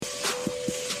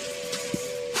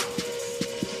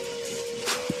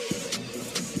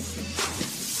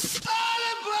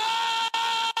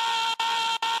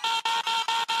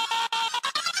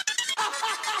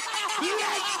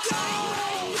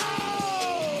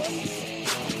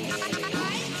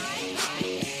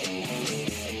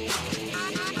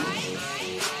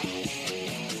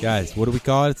Guys, what do we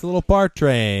call it? It's a little part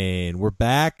train. We're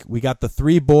back. We got the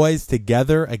three boys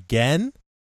together again,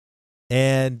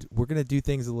 and we're going to do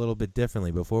things a little bit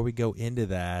differently. Before we go into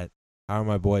that, how are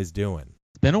my boys doing?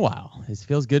 It's been a while. It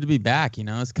feels good to be back. You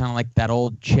know, it's kind of like that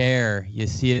old chair. You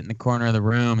see it in the corner of the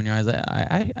room, and you're always like,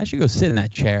 I should go sit in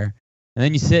that chair. And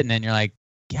then you sit in it, and you're like,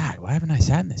 God, why haven't I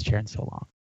sat in this chair in so long?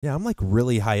 Yeah, I'm like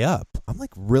really high up. Right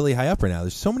now.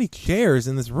 There's so many chairs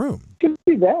in this room. Good to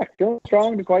be back. Going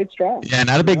strong to quite strong. Yeah,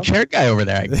 not a big chair guy over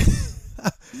there.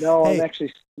 No, Hey.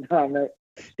 I'm a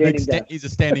standing desk. He's a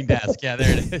standing desk. Yeah,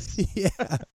 there it is. Yeah.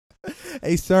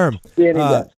 Hey, Serm. Standing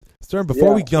desk. Serm,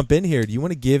 before we Yeah. jump in here, do you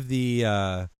want to give the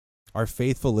our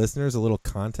faithful listeners a little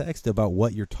context about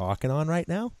what you're talking on right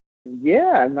now?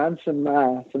 Yeah, I'm on some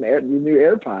new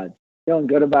AirPods. Feeling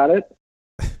good about it.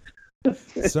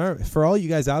 Serm, for all you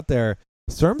guys out there,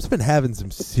 Serm's been having some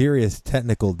serious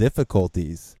technical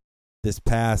difficulties this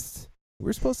past.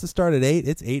 We're supposed to start at 8.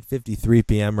 It's 8:53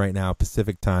 p.m. right now,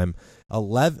 Pacific time.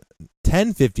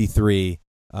 10:53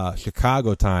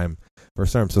 Chicago time for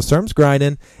Serm. So Serm's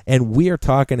grinding, and we are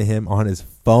talking to him on his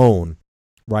phone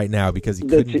right now because he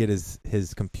couldn't get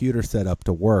his computer set up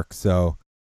to work. So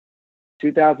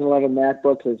 2011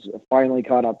 MacBook has finally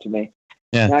caught up to me.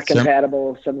 Yeah, Not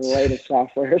compatible with some of the latest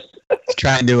softwares. he's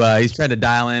trying to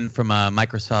dial in from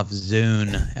Microsoft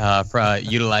Zune for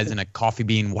utilizing a Coffee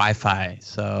Bean Wi-Fi.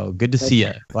 So good to see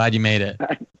you. Glad you made it.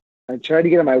 I tried to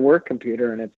get on my work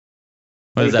computer, and it's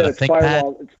What is that? A it's ThinkPad?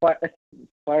 firewall. It's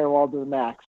firewall to the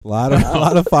max. a lot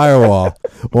of firewall.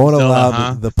 Won't Still,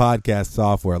 allow the podcast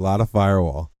software. A lot of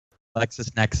firewall.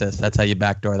 LexisNexis. That's how you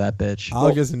backdoor that bitch.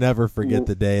 I'll just never forget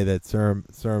the day that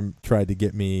Serm tried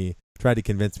to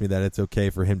convince me that it's okay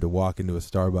for him to walk into a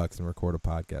Starbucks and record a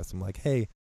podcast. I'm like, hey,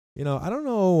 I don't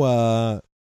know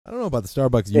about the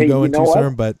Starbucks you go into,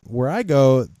 Serm, but where I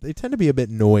go, they tend to be a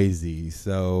bit noisy.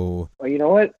 So, Well, you know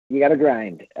what? You got to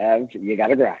grind, Ev. You got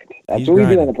to grind. That's He's what we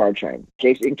grinding. do on the part train.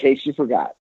 In case you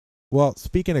forgot. well,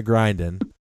 speaking of grinding,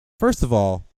 first of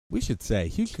all, we should say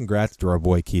huge congrats to our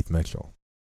boy Keith Mitchell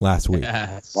last week.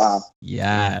 Yes. Wow.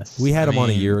 Yes. We had him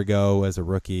on a year ago as a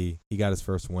rookie. He got his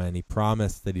first win. He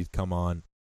promised that he'd come on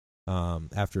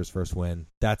after his first win.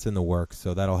 That's in the works,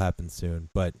 so that'll happen soon.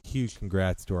 But huge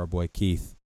congrats to our boy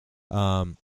Keith.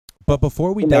 But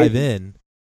before we dive in,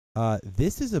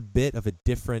 this is a bit of a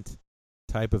different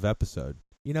type of episode.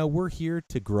 We're here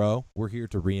to grow. We're here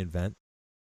to reinvent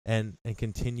and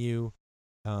continue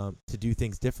to do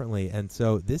things differently. And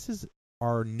so this is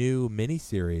our new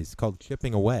mini-series called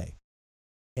Chipping Away.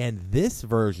 And this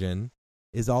version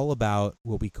is all about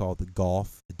what we call the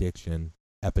golf addiction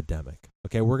epidemic.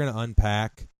 Okay, we're going to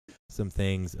unpack some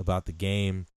things about the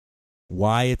game,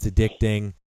 why it's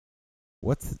addicting,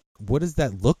 what does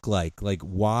that look like? Like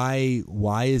why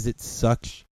is it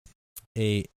such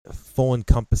a full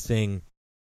encompassing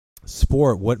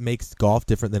sport? What makes golf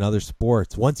different than other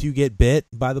sports? Once you get bit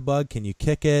by the bug, can you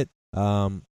kick it?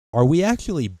 Are we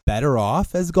actually better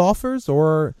off as golfers,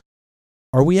 or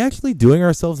are we actually doing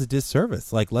ourselves a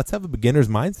disservice? Like, let's have a beginner's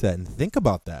mindset and think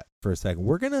about that for a second.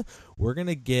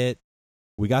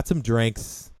 We got some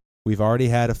drinks. We've already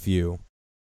had a few,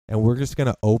 and we're just going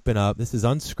to open up. This is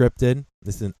unscripted.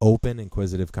 This is an open,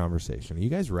 inquisitive conversation. Are you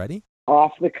guys ready?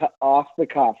 Off the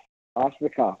cuff.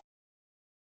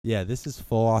 Yeah, this is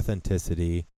full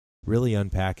authenticity, really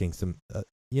unpacking some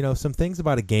things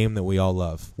about a game that we all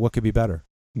love. What could be better?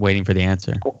 Waiting for the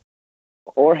answer.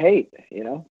 Or hate,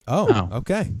 Oh,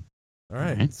 okay. All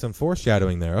right. Some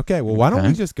foreshadowing there. Okay, well, why don't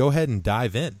we just go ahead and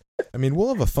dive in? I mean, we'll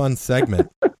have a fun segment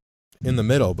in the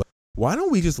middle, but why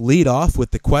don't we just lead off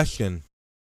with the question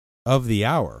of the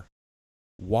hour?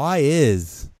 Why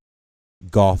is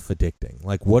golf addicting?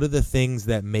 Like, what are the things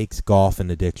that makes golf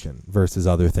an addiction versus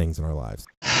other things in our lives?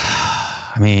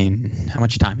 I mean, how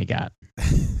much time you got?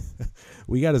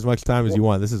 We got as much time as you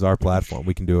want. This is our platform.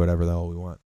 We can do whatever the hell we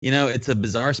want. It's a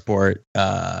bizarre sport.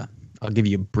 I'll give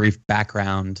you a brief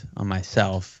background on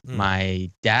myself. My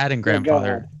dad and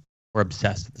grandfather were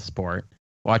obsessed with the sport.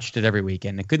 Watched it every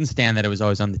weekend. I couldn't stand that it was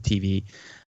always on the TV.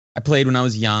 I played when I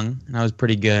was young, and I was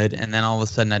pretty good. And then all of a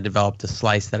sudden, I developed a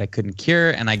slice that I couldn't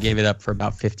cure, and I gave it up for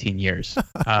about 15 years.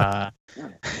 God.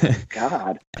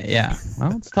 Yeah.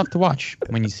 Well, it's tough to watch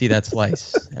when you see that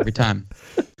slice every time.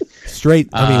 Straight.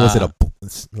 I mean, was it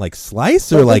a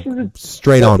slice or like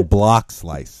straight on block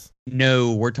slice?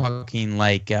 No, we're talking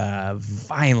like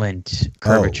violent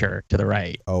curvature to the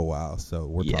right. Oh wow! So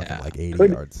we're talking like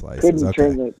 80-yard slices.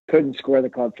 Couldn't square the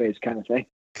club face kind of thing.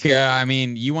 Yeah, I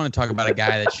mean, you want to talk about a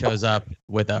guy that shows up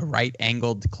with a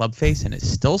right-angled club face and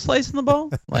is still slicing the ball?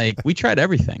 Like, we tried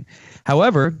everything.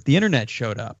 However, the internet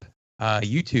showed up.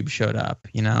 YouTube showed up.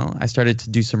 I started to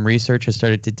do some research. I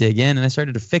started to dig in, and I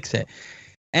started to fix it.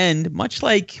 And much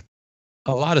like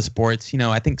a lot of sports,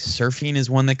 I think surfing is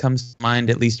one that comes to mind,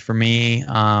 at least for me.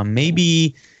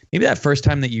 Maybe that first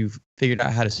time that you figured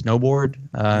out how to snowboard.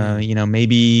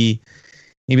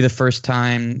 Maybe the first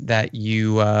time that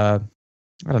you, I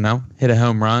don't know, hit a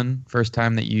home run. First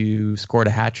time that you scored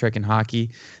a hat trick in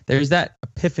hockey. There's that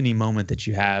epiphany moment that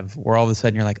you have where all of a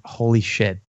sudden you're like, holy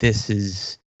shit, this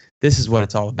is what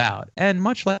it's all about. And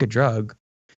much like a drug,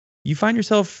 you find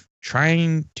yourself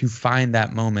trying to find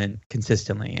that moment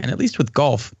consistently. And at least with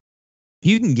golf,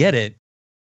 you can get it.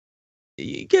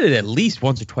 You get it at least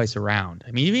once or twice a round.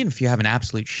 I mean, even if you have an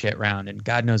absolute shit round, and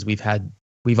God knows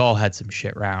we've all had some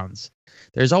shit rounds,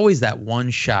 there's always that one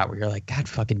shot where you're like, God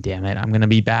fucking damn it, I'm gonna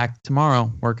be back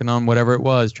tomorrow working on whatever it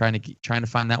was, trying to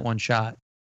find that one shot.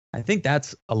 I think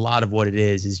that's a lot of what it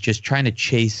is just trying to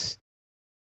chase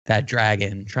that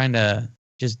dragon, trying to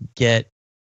just get,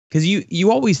 because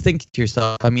you always think to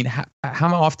yourself, I mean,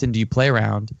 how often do you play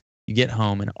around, you get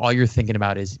home, and all you're thinking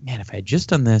about is, man, if I had just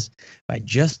done this, if I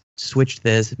just switched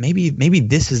this, maybe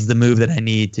this is the move that I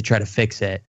need to try to fix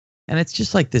it. And it's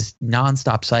just like this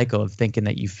nonstop cycle of thinking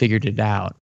that you figured it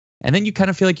out. And then you kind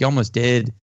of feel like you almost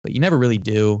did, but you never really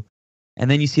do.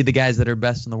 And then you see the guys that are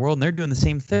best in the world, and they're doing the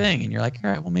same thing. And you're like, all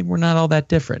right, well, maybe we're not all that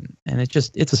different. And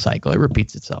it's a cycle. It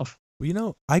repeats itself.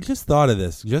 Well, I just thought of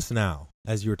this just now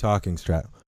as you were talking, Strat.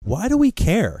 Why do we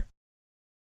care?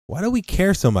 Why do we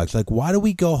care so much? Like, why do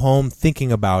we go home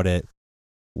thinking about it?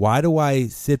 Why do I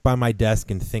sit by my desk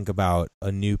and think about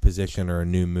a new position or a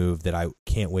new move that I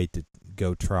can't wait to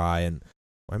go try? And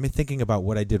why am I thinking about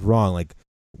what I did wrong? Like,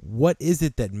 what is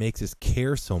it that makes us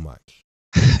care so much?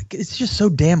 It's just so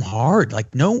damn hard.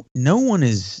 Like, no one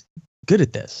is good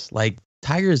at this. Like,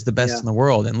 Tiger is the best in the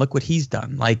world, and look what he's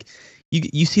done. Like,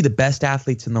 you see the best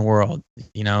athletes in the world,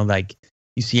 like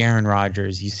you see Aaron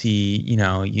Rodgers, you see,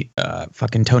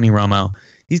 fucking Tony Romo.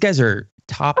 These guys are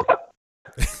top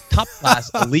class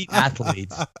elite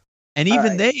athletes. And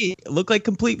even they look like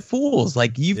complete fools.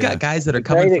 Like, you've got guys that are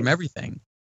coming from everything.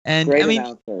 And great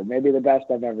announcer, maybe the best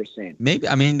I've ever seen. Maybe,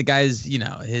 I mean, the guy's,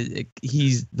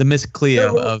 he's the Miss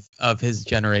Cleo of his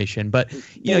generation. But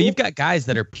you've got guys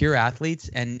that are pure athletes,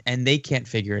 and they can't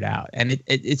figure it out. And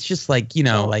it's just like,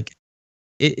 like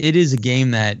it is a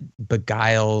game that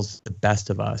beguiles the best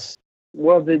of us.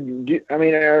 Well,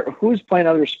 who's playing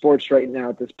other sports right now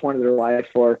at this point of their life?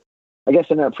 Or I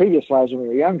guess in our previous lives when we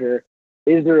were younger,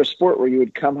 is there a sport where you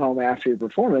would come home after your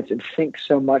performance and think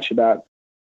so much about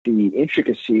the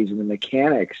intricacies and the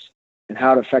mechanics and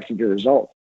how it affected your result?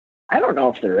 I don't know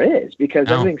if there is, because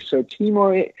everything's so team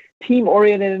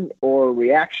oriented or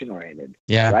reaction oriented.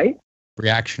 Yeah. Right?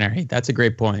 Reactionary. That's a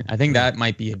great point. I think that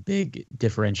might be a big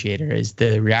differentiator, is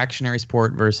the reactionary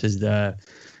sport versus the,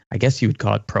 I guess you would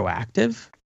call it proactive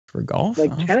for golf.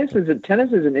 Like tennis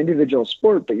is an individual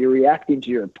sport, but you're reacting to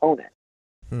your opponent.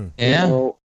 Yeah.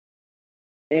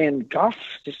 And golf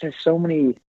just has so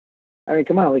many. I mean,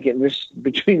 come on, there's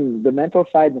between the mental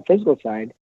side and the physical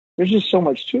side, there's just so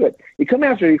much to it. You come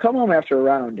home after a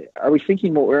round. Are we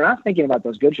thinking more? We're not thinking about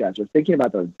those good shots. We're thinking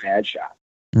about those bad shots.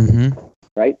 Mm-hmm.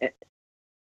 Right.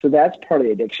 So that's part of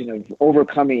the addiction of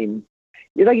overcoming.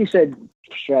 Like you said,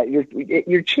 Strat,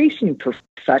 you're chasing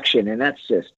perfection, and it's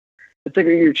like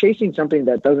you're chasing something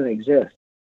that doesn't exist.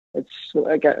 It's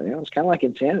like it's kind of like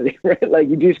insanity, right? Like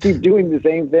you just keep doing the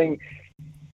same thing.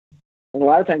 And a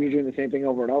lot of times you're doing the same thing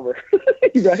over and over,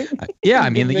 right? Yeah, I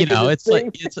mean, it's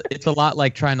like it's a lot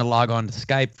like trying to log on to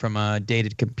Skype from a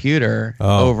dated computer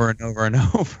over and over and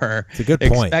over. It's a good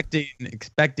point.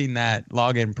 Expecting that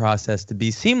login process to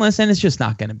be seamless, and it's just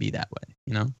not going to be that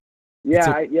way,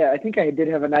 Yeah, I think I did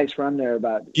have a nice run there.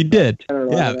 You did, 10 or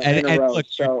 11 in a row. Look,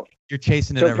 so you're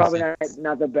chasing it. So ever probably since.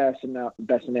 not the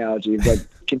best analogy, but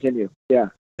continue. Yeah.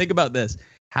 Think about this: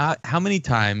 how many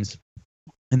times.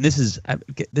 And this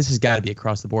has got to be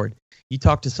across the board. You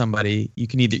talk to somebody, you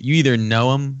either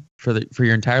know them for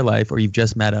your entire life, or you've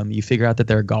just met them. You figure out that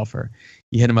they're a golfer.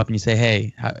 You hit them up and you say,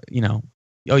 "Hey,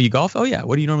 oh, you golf? Oh yeah.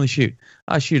 What do you normally shoot?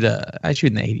 I shoot in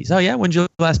the 80s. Oh yeah. When'd you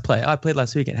last play? Oh, I played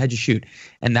last weekend. How'd you shoot?"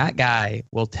 And that guy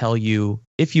will tell you,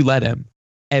 if you let him,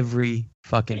 every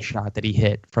fucking shot that he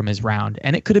hit from his round,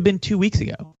 and it could have been 2 weeks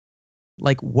ago.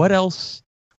 Like, what else?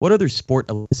 What other sport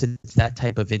elicits that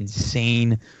type of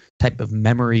insane type of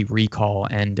memory recall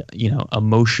and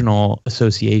emotional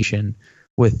association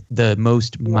with the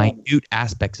most minute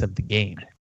aspects of the game?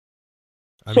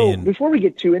 So before we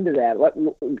get too into that,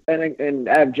 and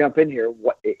I'll jump in here.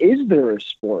 What is there a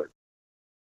sport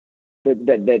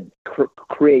that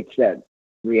creates that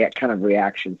kind of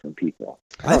reaction from people?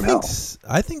 I think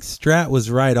Strat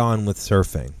was right on with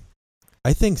surfing.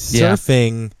 I think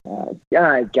surfing. All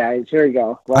right, guys, here we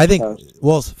go. I think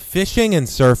fishing and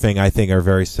surfing, I think, are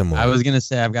very similar. I was gonna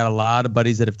say I've got a lot of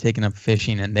buddies that have taken up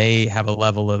fishing, and they have a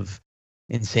level of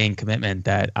insane commitment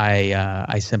that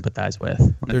I sympathize with.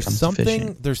 When it comes to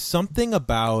fishing. There's something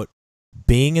about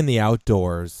being in the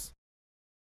outdoors,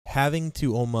 having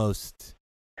to almost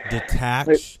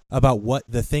detach about what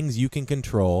the things you can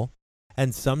control,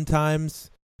 and sometimes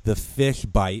the fish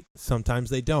bite, sometimes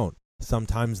they don't.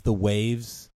 Sometimes the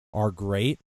waves are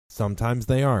great, sometimes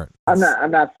they aren't. I'm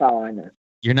not following this.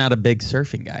 You're not a big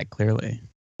surfing guy, clearly.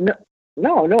 No.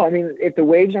 I mean, if the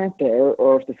waves aren't there,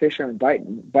 or if the fish aren't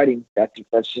biting, that's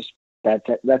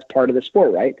part of the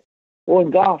sport, right? Well,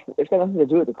 in golf, it's got nothing to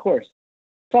do with the course.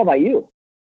 It's all about you.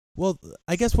 Well,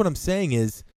 I guess what I'm saying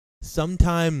is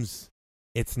sometimes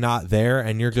it's not there,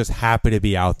 and you're just happy to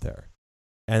be out there.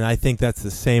 And I think that's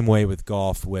the same way with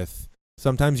golf. With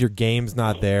sometimes your game's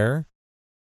not there,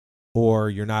 or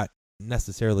you're not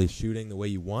necessarily shooting the way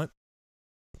you want.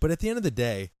 But at the end of the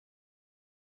day,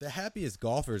 the happiest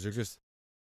golfers are just,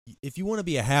 if you want to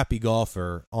be a happy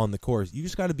golfer on the course, you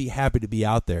just got to be happy to be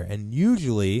out there. And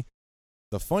usually,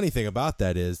 the funny thing about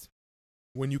that is,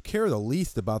 when you care the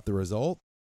least about the result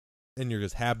and you're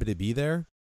just happy to be there,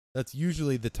 that's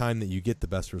usually the time that you get the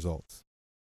best results.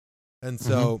 And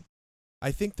so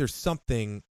I think there's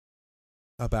something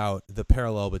about the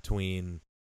parallel between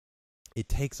it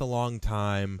takes a long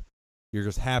time, you're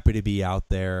just happy to be out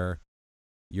there,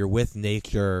 you're with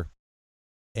nature.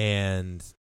 And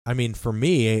I mean, for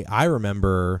me, I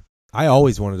remember I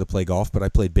always wanted to play golf, but I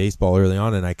played baseball early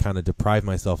on and I kind of deprived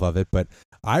myself of it. But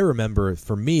I remember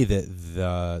for me that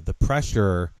the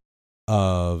pressure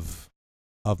of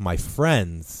my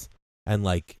friends and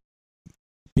like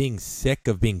being sick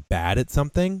of being bad at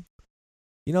something,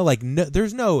 you know, like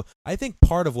I think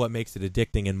part of what makes it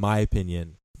addicting, in my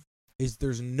opinion, is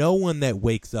there's no one that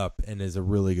wakes up and is a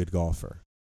really good golfer.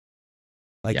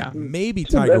 Like maybe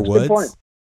Tiger Woods,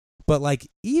 but like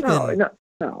even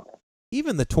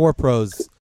even the tour pros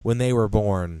when they were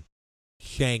born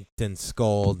shanked and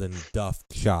sculled and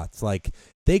duffed shots. Like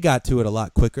they got to it a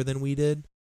lot quicker than we did.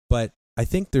 But I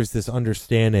think there's this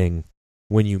understanding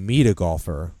when you meet a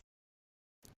golfer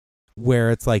where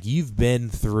it's like you've been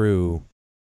through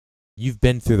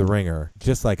the ringer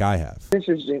just like I have.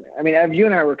 Interesting. I mean, you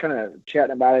and I were kind of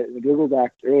chatting about it in the Google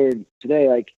Doc earlier today.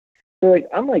 Like, so like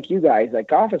I'm like you guys. Like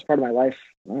golf is part of my life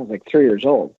when I was like 3 years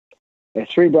old. I have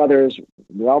 3 brothers.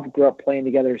 We all grew up playing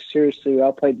together. Seriously, we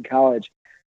all played in college.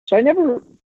 So I never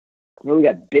really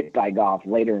got bit by golf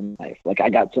later in life. Like I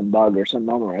got some bug or some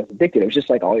moment where I was addicted. It was just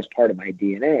like always part of my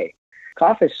DNA.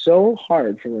 Golf is so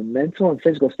hard from a mental and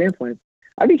physical standpoint.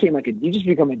 I became you just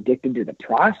become addicted to the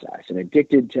process and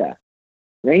addicted to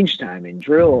range time and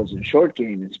drills and short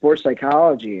game and sports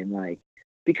psychology. And like,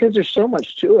 because there's so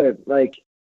much to it, like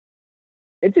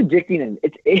it's addicting and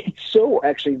it's so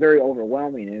actually very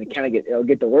overwhelming, and it'll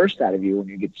get the worst out of you when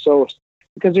you get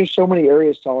because there's so many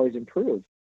areas to always improve.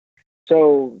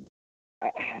 So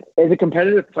as a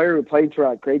competitive player who played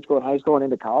throughout grade school and high school and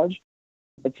into college,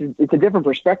 it's a different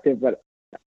perspective, but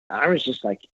I was just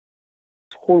like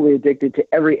totally addicted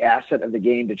to every asset of the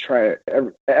game to try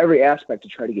every aspect to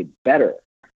try to get better.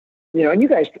 You know, and you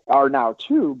guys are now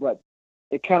too, but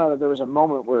there was a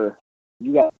moment where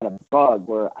you got a bug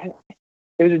where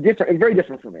it was very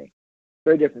different for me.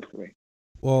 Very different for me.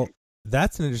 Well,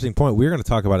 that's an interesting point. We're going to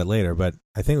talk about it later, but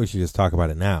I think we should just talk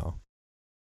about it now.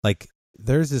 Like,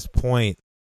 there's this point,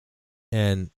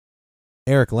 and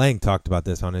Eric Lang talked about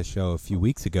this on his show a few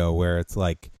weeks ago, where it's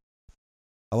like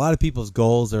a lot of people's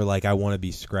goals are like, I want to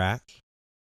be scratch.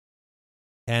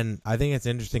 And I think it's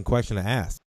an interesting question to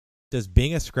ask. Does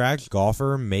being a scratch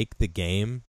golfer make the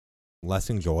game less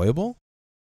enjoyable?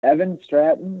 Evan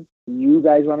Stratton, you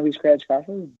guys want to be scratch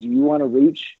golfers? Do you want to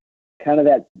reach kind of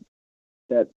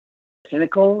that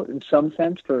pinnacle in some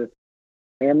sense for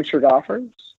amateur golfers?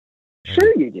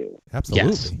 Sure you do. Absolutely.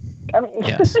 Yes. I mean,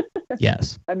 yes.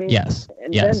 Yes. I mean, yes.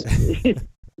 And yes. then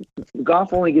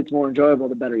golf only gets more enjoyable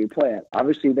the better you play it.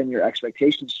 Obviously, then your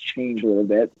expectations change a little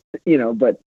bit, you know,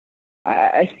 but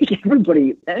I think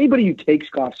anybody who takes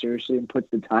golf seriously and puts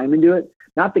the time into it,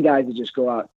 not the guys that just go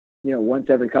out, you know,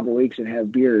 once every couple of weeks and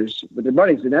have beers with their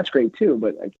buddies, and that's great too.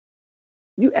 But like,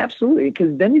 you absolutely,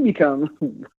 because then you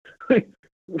become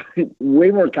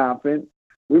way more confident,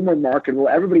 way more marketable.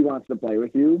 Everybody wants to play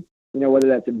with you, you know, whether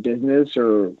that's in business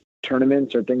or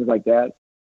tournaments or things like that.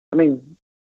 I mean,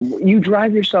 you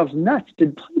drive yourselves nuts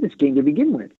to play this game to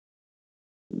begin with.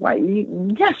 Why?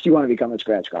 Yes, you want to become a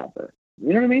scratch golfer.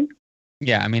 You know what I mean?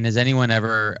 Yeah, I mean, has anyone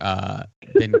ever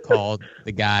been called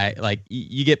the guy, like,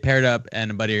 you get paired up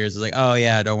and a buddy of yours is like, oh,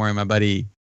 yeah, don't worry, my buddy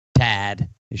Tad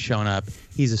is showing up.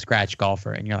 He's a scratch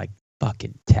golfer, and you're like,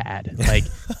 fucking Tad. Like,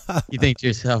 you think to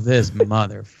yourself, this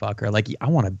motherfucker. Like, I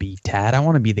want to be Tad. I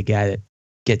want to be the guy that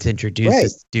gets introduced. Right.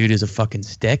 This dude is a fucking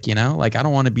stick, you know? Like, I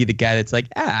don't want to be the guy that's like,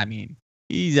 I mean,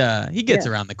 he gets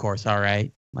around the course all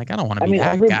right. Like, I don't want to be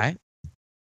that guy.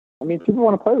 I mean, people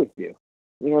want to play with you.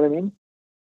 You know what I mean?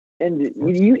 And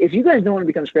if you guys don't want to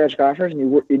become scratch golfers, and you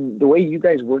work in the way you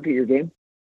guys work at your game,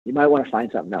 you might want to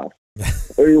find something else.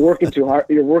 Or you're working too hard.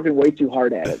 You're working way too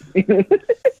hard at it.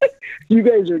 You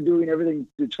guys are doing everything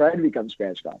to try to become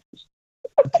scratch golfers.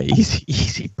 Okay,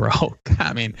 easy, bro.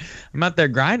 I mean, I'm out there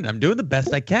grinding. I'm doing the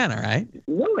best I can. All right.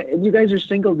 No, and you guys are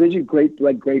single-digit great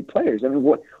players. I mean,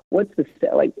 what's the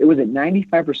like? It was it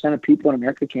 95% of people in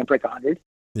America can't break 100.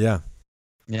 Yeah.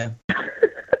 Yeah.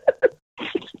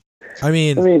 I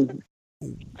mean,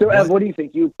 so Ev, what do you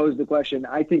think? You posed the question.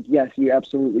 I think yes, you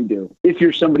absolutely do. If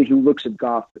you're somebody who looks at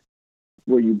golf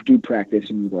where you do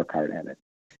practice and you work hard at it.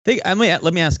 Let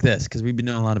me ask this, because we've been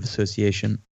doing a lot of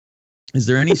association. Is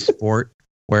there any sport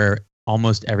where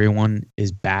almost everyone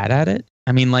is bad at it?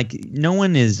 I mean, like, no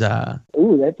one is.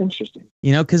 Ooh, that's interesting.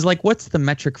 You know, because like, what's the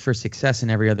metric for success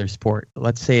in every other sport?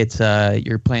 Let's say it's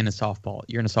you're playing a softball.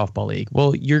 You're in a softball league.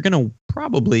 Well, you're gonna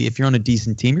probably, if you're on a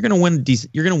decent team, you're gonna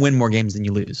win more games than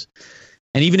you lose.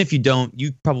 And even if you don't,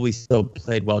 you probably still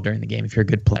played well during the game if you're a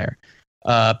good player.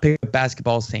 Pick up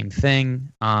basketball, same thing.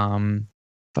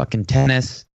 Fucking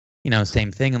tennis, you know,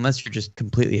 same thing. Unless you're just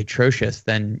completely atrocious,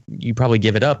 then you probably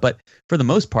give it up. But for the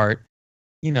most part,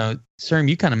 you know, Serm,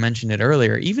 you kind of mentioned it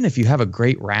earlier. Even if you have a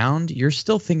great round, you're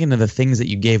still thinking of the things that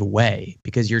you gave away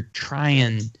because you're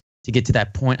trying to get to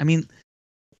that point. I mean,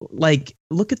 like,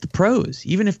 look at the pros.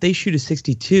 Even if they shoot a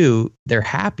 62, they're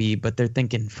happy, but they're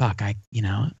thinking, fuck,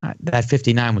 that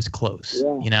 59 was close,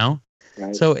 you know?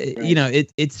 Right, So, right. you know,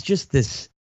 it's just this,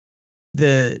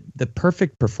 the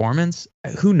perfect performance.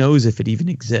 Who knows if it even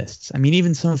exists? I mean,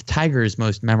 even some of Tiger's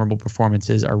most memorable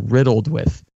performances are riddled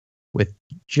with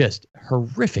just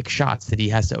horrific shots that he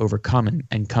has to overcome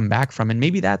and come back from. And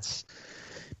maybe that's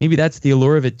the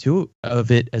allure of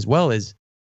it as well, is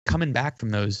coming back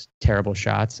from those terrible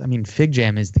shots. I mean, Fig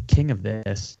Jam is the king of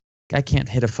this. Guy can't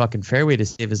hit a fucking fairway to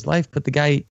save his life, but the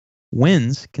guy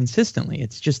wins consistently.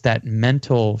 It's just that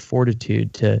mental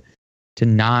fortitude to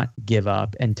not give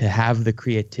up and to have the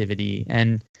creativity.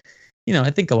 And, you know,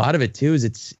 I think a lot of it too is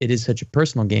it is such a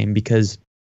personal game, because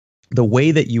the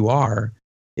way that you are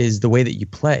is the way that you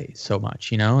play so much,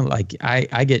 you know? Like,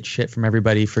 I get shit from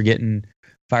everybody for getting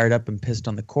fired up and pissed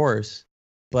on the course,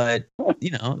 but,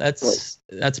 you know, that's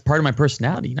part of my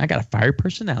personality. You know, I got a fiery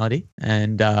personality,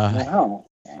 and Wow.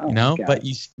 you know, God.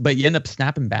 but you end up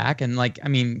snapping back. And, like, I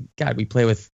mean, God, we play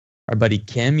with our buddy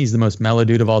Kim. He's the most mellow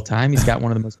dude of all time. He's got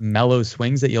one of the most mellow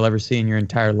swings that you'll ever see in your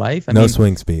entire life. I no mean,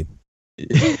 swing speed.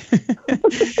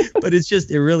 But it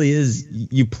really is,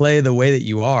 you play the way that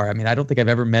you are. I mean, I don't think I've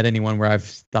ever met anyone where I've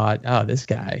thought, oh, this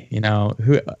guy, you know,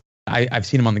 who I've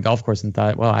seen him on the golf course and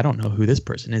thought, well, I don't know who this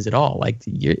person is at all. Like,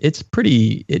 it's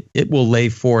pretty, it will lay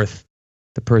forth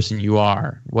the person you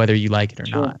are, whether you like it or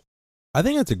Sure. not. I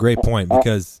think that's a great point,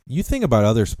 because you think about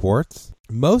other sports.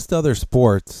 Most other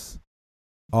sports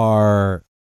you're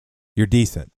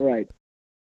decent, Right.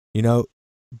 you know,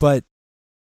 but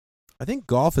I think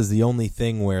golf is the only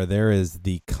thing where there is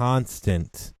the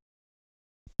constant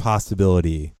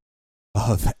possibility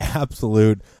of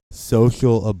absolute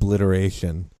social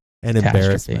obliteration and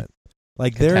embarrassment.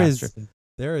 Like, there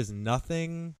is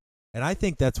nothing, and I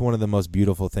think that's one of the most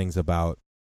beautiful things about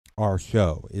our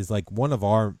show, is like, one of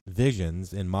our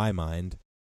visions in my mind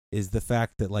is the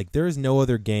fact that, like, there is no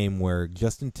other game where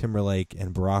Justin Timberlake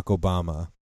and Barack Obama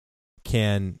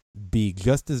can be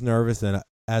just as nervous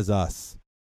as us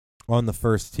on the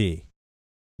first tee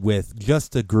with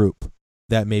just a group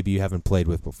that maybe you haven't played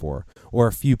with before, or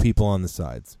a few people on the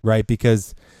sides, right?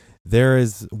 Because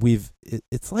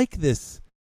it's like this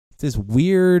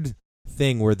weird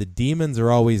thing where the demons are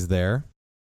always there,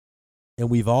 and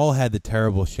we've all had the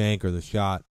terrible shank or the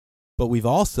shot, but we've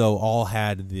also all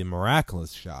had the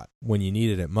miraculous shot when you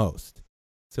needed it most.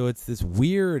 So it's this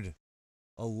weird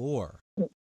allure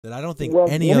that I don't think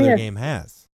any other game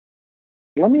has.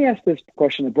 Let me ask this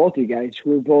question to both of you guys,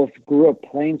 who both grew up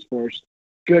playing sports,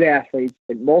 good athletes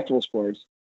in multiple sports.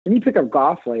 When you pick up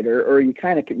golf later, or you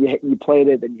kind of you played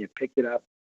it and you picked it up,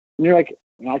 and you're like,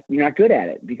 you're not good at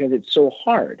it because it's so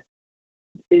hard.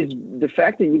 Is the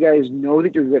fact that you guys know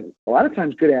that you're good? A lot of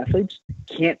times, good athletes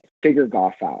can't figure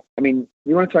golf out. I mean,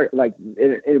 you want to talk like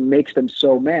it makes them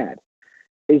so mad.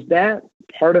 Is that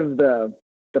part of the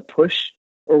push?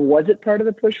 Or was it part of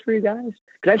the push for you guys?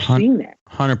 Because I've seen that.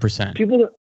 100%. People,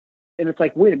 and it's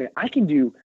like, wait a minute, I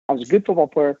was a good football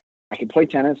player. I can play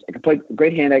tennis. I can play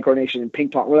great hand-eye coordination and ping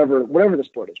pong, whatever the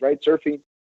sport is, right? Surfing.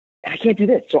 And I can't do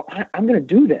this. So I'm going to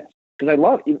do this because I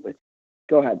love it.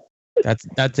 Go ahead.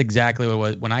 That's exactly what it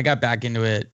was. When I got back into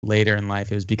it later in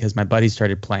life, it was because my buddies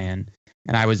started playing,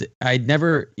 and I'd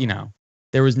never,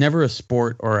 there was never a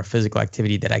sport or a physical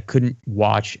activity that I couldn't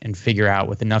watch and figure out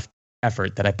with enough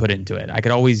effort that I put into it. I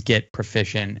could always get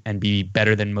proficient and be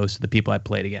better than most of the people I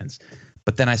played against.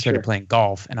 But then I started playing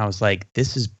golf, and I was like,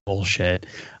 this is bullshit.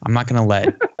 I'm not going to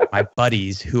let my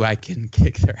buddies, who I can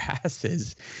kick their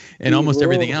asses and almost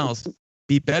everything else,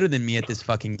 be better than me at this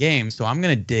fucking game. So I'm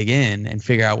going to dig in and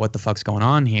figure out what the fuck's going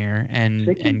on here and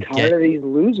get of these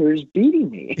losers beating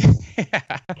me.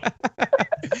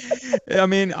 I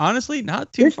mean, honestly,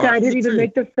 not too far. This guy didn't even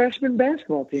make the freshman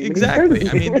basketball team. Exactly.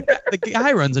 I mean, the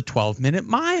guy runs a 12-minute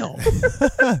mile.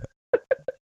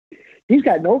 He's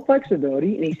got no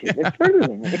flexibility, and he's hitting it further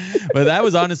than me. But that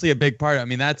was honestly a big part. I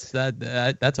mean, that's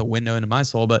a window into my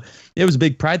soul. But it was a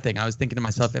big pride thing. I was thinking to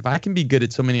myself, if I can be good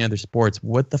at so many other sports,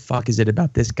 what the fuck is it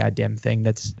about this goddamn thing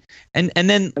that's and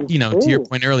then to your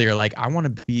point earlier, like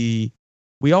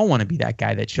we all want to be that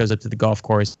guy that shows up to the golf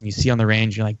course and you see on the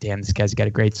range, you're like, damn, this guy's got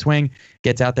a great swing,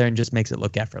 gets out there and just makes it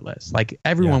look effortless. Like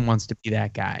everyone wants to be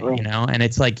that guy, and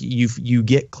it's like you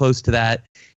get close to that,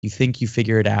 you think you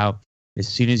figure it out. As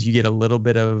soon as you get a little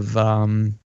bit of,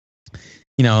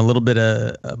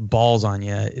 balls on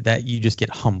you, that you just get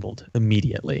humbled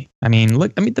immediately. I mean,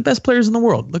 the best players in the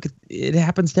world. Look, it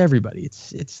happens to everybody.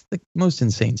 It's the most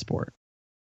insane sport.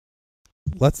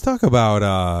 Let's talk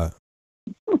about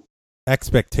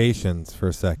expectations for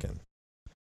a second,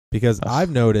 because I've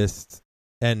noticed,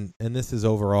 and this is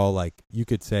overall, like you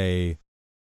could say,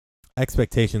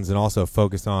 expectations and also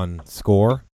focus on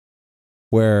score,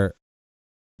 where.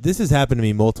 This has happened to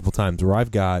me multiple times where I've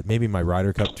got maybe my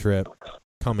Ryder Cup trip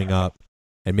coming up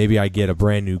and maybe I get a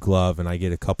brand new glove and I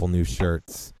get a couple new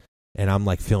shirts and I'm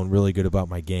like feeling really good about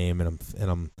my game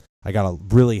and I got a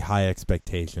really high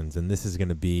expectations and this is going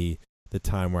to be the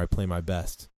time where I play my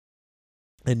best.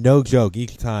 And no joke,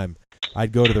 each time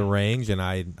I'd go to the range and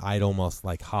I'd almost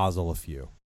like hosel a few.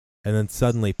 And then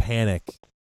suddenly panic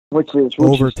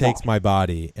overtakes my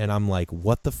body and I'm like,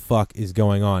 what the fuck is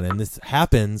going on? And this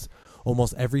happens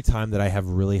almost every time that I have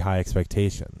really high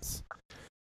expectations.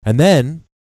 And then,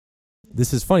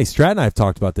 this is funny, Strat and I have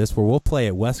talked about this, where we'll play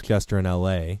at Westchester in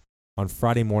LA on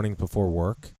Friday mornings before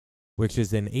work, which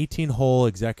is an 18-hole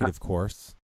executive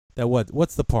course. That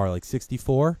what's the par, like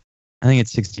 64? I think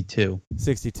it's 62.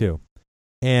 62.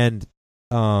 And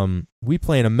we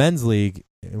play in a men's league,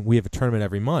 and we have a tournament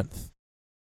every month.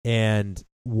 And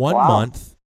one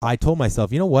month, I told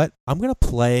myself, you know what, I'm going to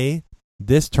play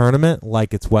this tournament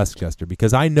like it's Westchester,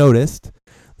 because I noticed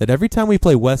that every time we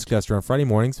play Westchester on Friday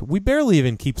mornings, we barely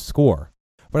even keep score.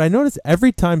 But I noticed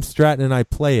every time Stratton and I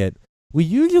play it, we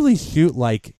usually shoot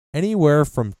like anywhere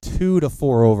from 2 to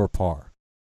 4 over par.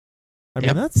 I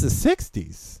mean, that's the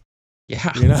 60s.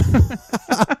 Yeah.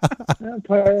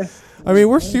 I mean,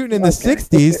 we're shooting in the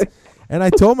 60s, and I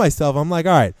told myself, I'm like,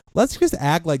 all right, let's just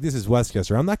act like this is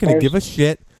Westchester. I'm not going to give a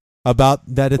shit about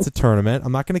that it's a tournament.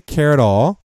 I'm not going to care at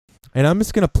all. And I'm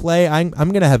just going to play. I'm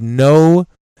going to have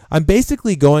I'm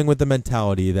basically going with the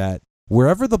mentality that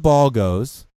wherever the ball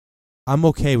goes, I'm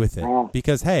okay with it.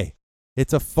 Because, hey,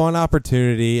 it's a fun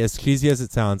opportunity, as cheesy as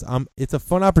it sounds. It's a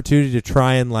fun opportunity to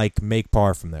try and, like, make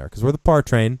par from there. Because we're the par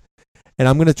train. And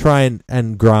I'm going to try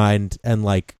and grind and,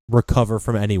 like, recover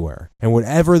from anywhere. And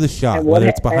whatever the shot, whether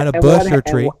it's behind a bush or a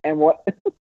tree. And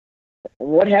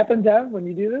what happens, Ev, when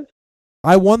you do this?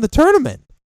 I won the tournament.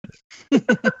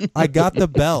 I got the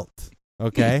belt,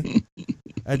 okay?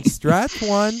 And Strat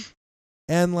won,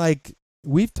 and like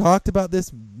we've talked about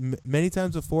this many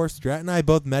times before. Strat and I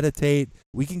both meditate.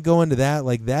 We can go into that.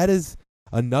 Like that is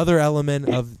another element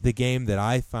of the game that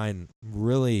I find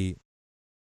really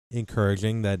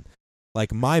encouraging. That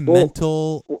like my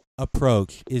mental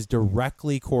approach is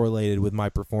directly correlated with my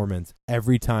performance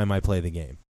every time I play the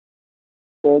game.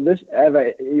 Well,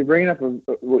 Eva, you're bringing up,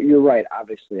 you're right,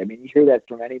 obviously. I mean, you hear that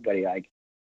from anybody, like,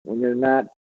 when you're not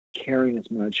caring as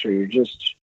much or you're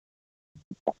just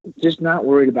not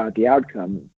worried about the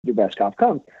outcome, your best golf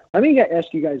comes. Let me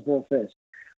ask you guys both this.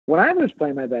 When I was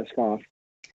playing my best golf,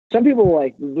 some people,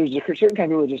 like, there's a certain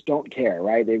kind of people that just don't care,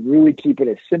 right? They really keep it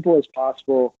as simple as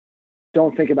possible,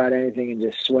 don't think about anything, and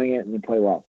just swing it and then play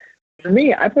well. For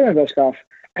me, I played my best golf.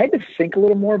 I had to think a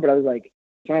little more, but I was like,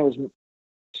 I was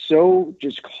so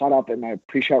just caught up in my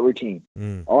pre-shot routine.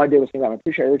 All I did was think about my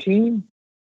pre-shot routine,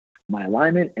 my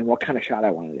alignment, and what kind of shot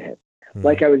I wanted to hit.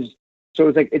 Like it's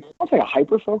almost like a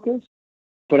hyper focus,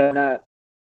 but I'm not.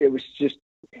 It was just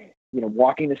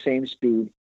walking the same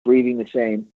speed, breathing the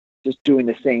same, just doing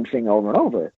the same thing over and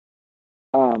over.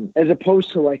 As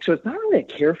opposed to so it's not really a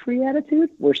carefree attitude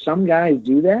where some guys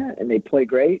do that and they play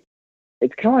great.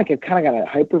 It's kind of like I've kind of got a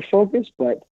hyper focus,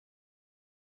 but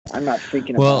I'm not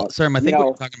thinking about. Well, sir, I think what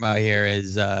you're talking about here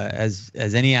is as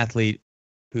any athlete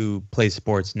who plays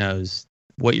sports knows,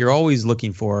 what you're always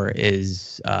looking for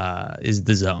is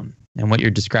the zone, and what you're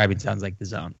describing sounds like the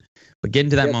zone. But get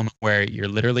into that moment where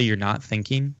you're not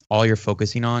thinking. All you're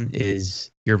focusing on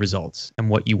is your results and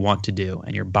what you want to do,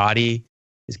 and your body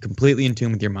is completely in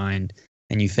tune with your mind.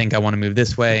 And you think, I want to move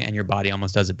this way, and your body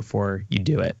almost does it before you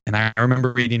do it. And I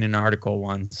remember reading an article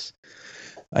once,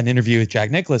 an interview with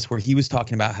Jack Nicklaus, where he was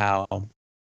talking about how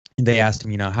they asked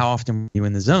him, how often were you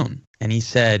in the zone? And he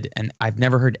said, and I've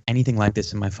never heard anything like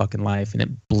this in my fucking life, and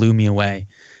it blew me away.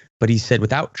 But he said,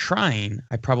 without trying,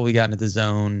 I probably got into the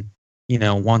zone,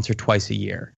 once or twice a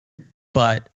year.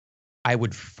 But I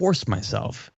would force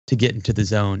myself to get into the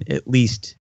zone at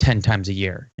least 10 times a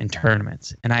year in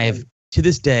tournaments. And I have, to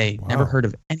this day, never heard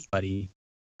of anybody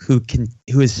who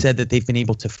has said that they've been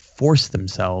able to force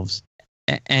themselves.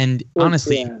 And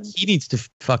honestly, he needs to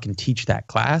fucking teach that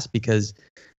class, because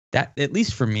that, at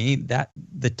least for me, that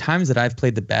the times that I've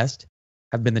played the best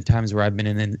have been the times where I've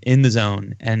been in the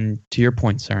zone. And to your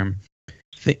point, Serm,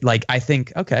 I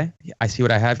think, okay, I see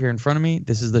what I have here in front of me.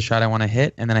 This is the shot I want to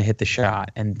hit. And then I hit the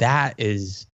shot. And that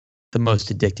is the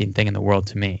most addicting thing in the world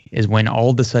to me, is when all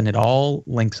of a sudden it all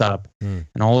links up and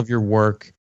all of your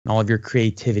work and all of your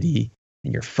creativity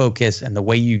and your focus and the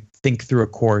way you think through a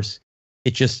course,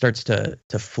 it just starts to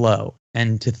flow.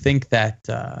 And to think that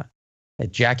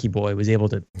that Jackie boy was able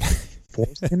to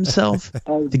force himself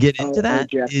to get into that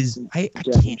I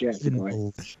can't even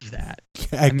believe that.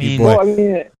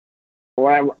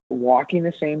 Walking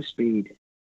the same speed,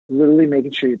 literally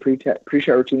making sure your pre-shot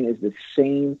routine is the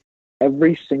same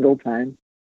every single time,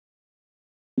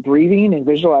 breathing and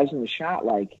visualizing the shot,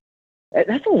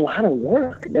 that's a lot of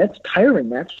work. That's tiring.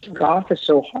 That's why golf is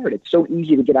so hard. It's so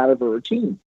easy to get out of a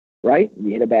routine, right?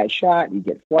 You hit a bad shot, you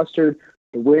get flustered,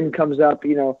 the wind comes up,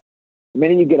 the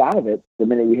minute you get out of it, the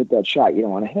minute you hit that shot you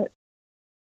don't want to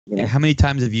hit. How many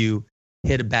times have you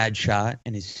hit a bad shot,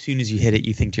 and as soon as you hit it,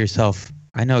 you think to yourself,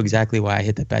 I know exactly why I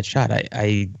hit that bad shot.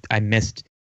 I missed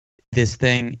this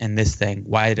thing and this thing.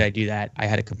 Why did I do that? I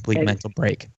had a complete mental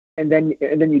break. And then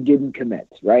you didn't commit,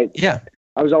 right? Yeah.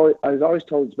 I was always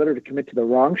told it's better to commit to the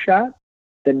wrong shot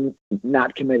than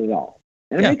not commit at all.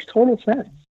 And it makes total sense.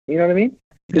 You know what I mean?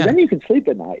 Because then you can sleep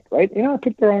at night, right? I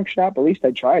picked the wrong shot, but at least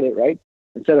I tried it, right?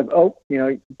 Instead of,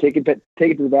 take it to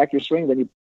the back of your swing, then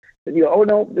you oh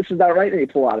no, this is not right, and you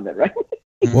pull out of it, right?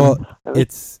 Well,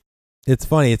 it's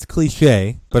funny, it's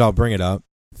cliche, but I'll bring it up.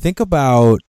 Think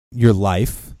about your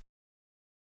life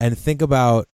and think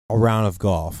about a round of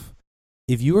golf.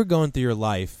 If you were going through your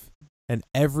life and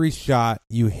every shot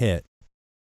you hit,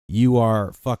 you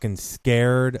are fucking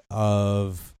scared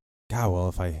of, God, well,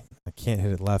 if I can't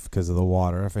hit it left because of the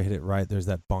water. If I hit it right, there's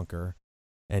that bunker.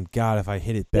 And God, if I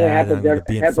hit it bad, I'm going to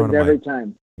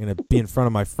be in front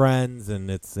of my friends, and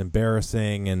it's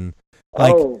embarrassing. And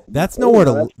that's nowhere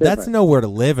to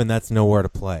live, and that's nowhere to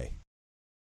play.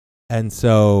 And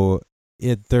so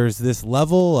there's this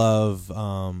level of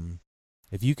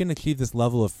if you can achieve this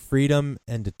level of freedom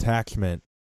and detachment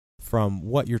from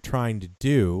what you're trying to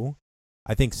do,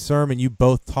 I think Serm and you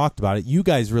both talked about it. You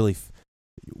guys really,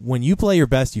 when you play your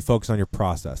best, you focus on your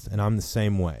process, and I'm the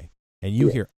same way. And you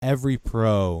hear every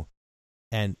pro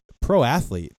and pro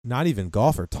athlete, not even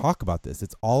golfer, talk about this.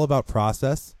 It's all about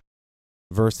process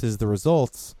versus the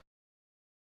results.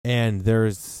 And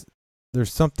there's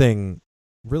something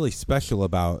really special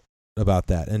about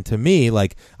that. And to me,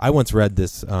 I once read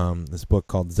this book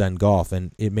called Zen Golf,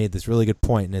 and it made this really good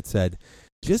point. And it said,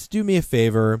 just do me a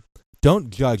favor,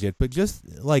 don't judge it, but just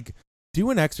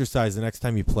do an exercise the next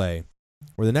time you play,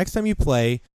 or the next time you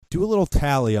play, do a little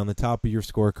tally on the top of your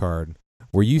scorecard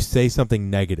where you say something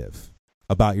negative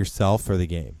about yourself or the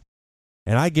game.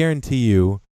 And I guarantee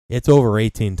you it's over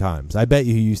 18 times. I bet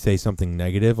you say something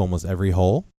negative almost every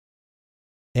hole.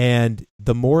 And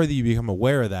the more that you become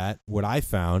aware of that, what I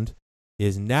found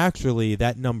is naturally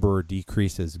that number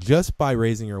decreases just by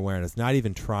raising your awareness, not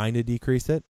even trying to decrease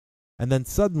it. And then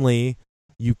suddenly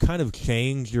you kind of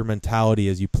change your mentality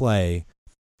as you play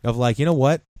of you know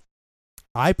what?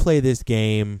 I play this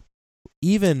game,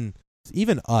 even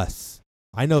us.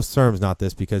 I know Serm's not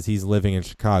this because he's living in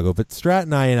Chicago, but Strat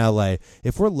and I in LA,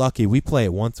 if we're lucky, we play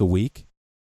it once a week.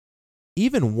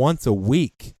 Even once a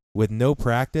week with no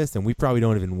practice, and we probably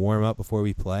don't even warm up before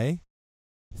we play.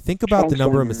 Think about the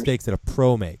number of mistakes that a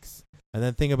pro makes, and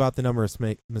then think about the number of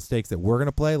mistakes that we're going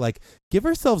to play. Give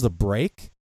ourselves a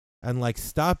break and like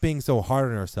stop being so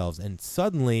hard on ourselves. And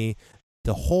suddenly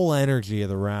the whole energy of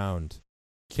the round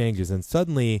changes, and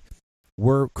suddenly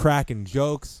we're cracking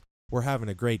jokes, we're having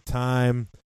a great time.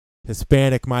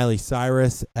 Hispanic Miley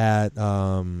Cyrus at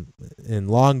in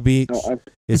Long Beach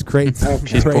is great.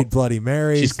 Great Bloody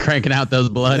Marys. She's cranking out those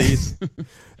bloodies.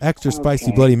 Extra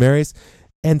spicy Bloody Marys.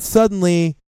 And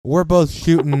suddenly we're both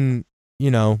shooting,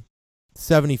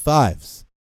 75s.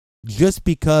 Just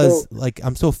because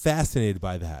I'm so fascinated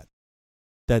by that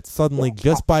suddenly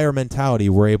just by our mentality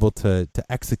we're able to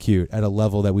execute at a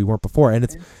level that we weren't before. And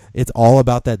it's all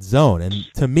about that zone. And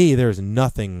to me, there's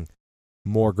nothing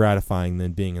more gratifying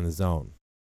than being in the zone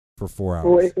for 4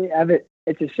 hours. Well,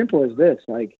 it's as simple as this.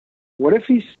 Like, what if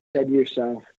you said to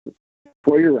yourself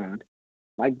before your round,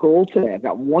 my goal today, I've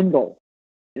got one goal,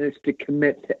 and it's to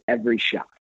commit to every shot.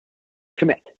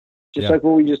 Commit. Just like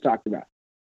what we just talked about.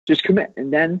 Just commit.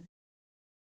 And then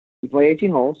you play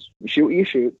 18 holes, you shoot what you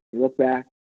shoot, you look back,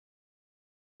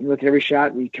 you look at every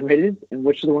shot you committed, and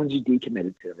which are the ones you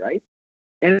decommitted to, right?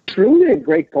 And it's really a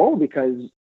great goal because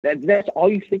that's all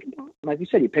you think about. Like you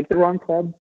said, you picked the wrong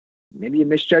club. Maybe you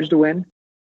misjudged the win,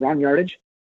 wrong yardage,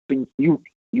 but you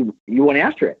went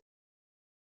after it.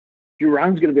 Your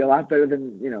round's going to be a lot better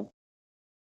than a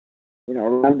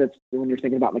round that's when you're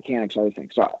thinking about mechanics, other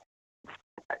things. So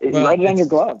you write it on your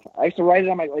glove. I used to write it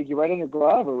on you write it on your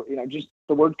glove, or just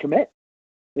the word commit.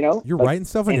 You're writing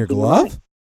stuff on your glove.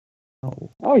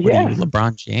 Oh yeah, What are you,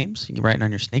 LeBron James? You writing on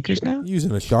your sneakers now?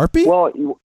 Using a Sharpie?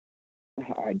 Well.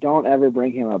 I don't ever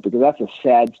bring him up because that's a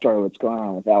sad story what's going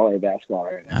on with LA basketball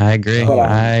right now. I agree.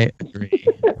 I agree.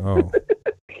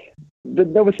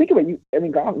 But think about it. I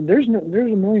mean, golf. There's a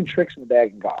million tricks in the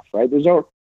bag in golf, right?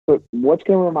 But what's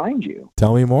going to remind you?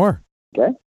 Tell me more.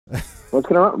 Okay. What's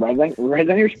going to write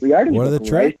it on your yardage? What are the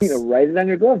tricks? Write it on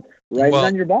your glove. Write it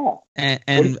on your ball.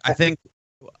 And I think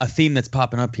a theme that's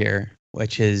popping up here,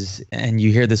 which is, and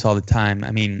you hear this all the time. I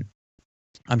mean,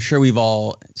 I'm sure we've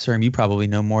all, Serm, you probably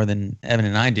know more than Evan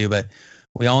and I do, but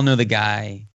we all know the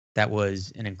guy that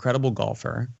was an incredible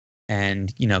golfer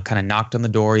and, kind of knocked on the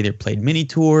door, either played mini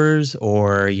tours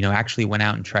or, actually went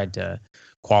out and tried to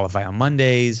qualify on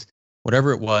Mondays,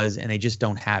 whatever it was, and they just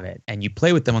don't have it. And you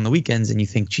play with them on the weekends and you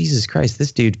think, Jesus Christ,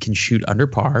 this dude can shoot under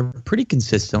par pretty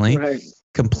consistently, right.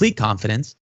 Complete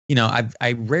confidence.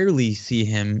 I rarely see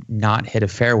him not hit a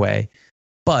fairway,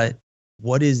 but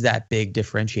what is that big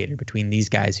differentiator between these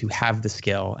guys who have the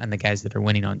skill and the guys that are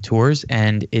winning on tours?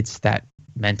 And it's that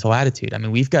mental attitude. I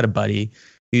mean, we've got a buddy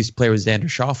who used to play with Xander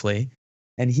Schauffele,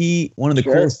 and one of the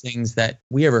coolest things that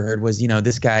we ever heard was,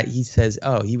 this guy, he says,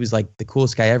 oh, he was like the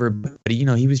coolest guy ever, but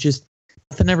he was just,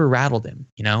 nothing ever rattled him.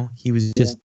 He was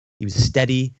just, he was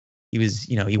steady. He was,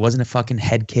 he wasn't a fucking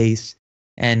head case.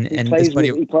 And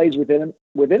he plays within him.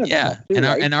 Yeah, too,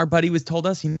 and our buddy was told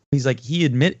us he's like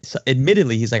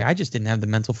admittedly he's like, I just didn't have the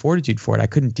mental fortitude for it. I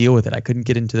couldn't deal with it. I couldn't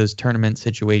get into those tournament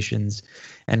situations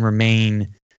and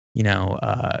remain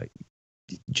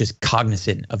just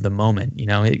cognizant of the moment.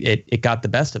 It got the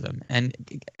best of him. And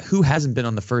who hasn't been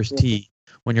on the first tee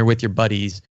when you're with your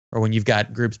buddies or when you've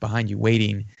got groups behind you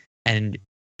waiting and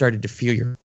started to feel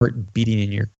your heart beating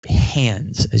in your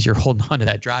hands as you're holding on to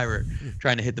that driver,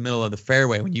 trying to hit the middle of the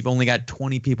fairway when you've only got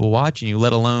 20 people watching you,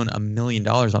 let alone $1 million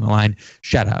on the line.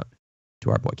 Shout out to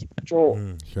our boy Keith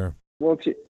Mitchell. Sure. Well,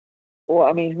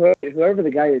 I mean, whoever the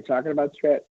guy you're talking about,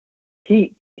 Strat,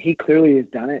 he clearly has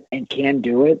done it and can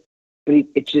do it, but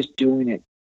it's just doing it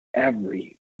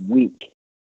every week.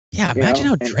 Yeah, imagine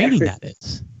how draining that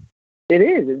is. It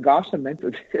is, and golf's a mental.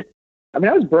 I mean,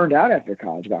 I was burned out after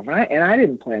college golf, and I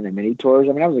didn't play in the mini tours.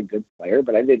 I mean, I was a good player,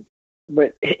 but I did.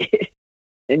 But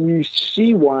and you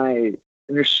see why.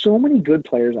 And there's so many good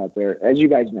players out there, as you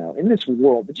guys know, in this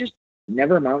world that just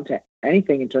never amount to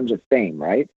anything in terms of fame,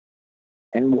 right?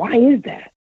 And why is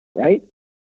that, right?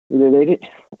 Either they did,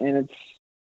 and it's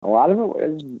a lot of it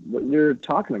is what you're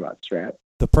talking about, Strat.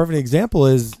 The perfect example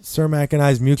is Cermak and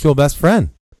I's mutual best friend.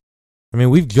 I mean,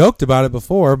 we've joked about it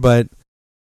before, but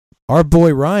our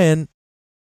boy Ryan,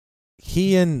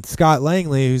 he and Scott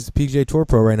Langley, who's the PGA Tour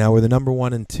pro right now, were the number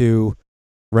 1 and 2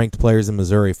 ranked players in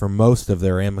Missouri for most of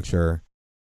their amateur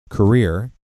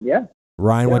career. Yeah.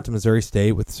 Ryan went to Missouri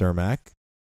State with Cermak.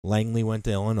 Langley went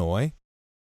to Illinois.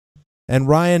 And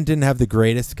Ryan didn't have the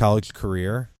greatest college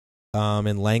career,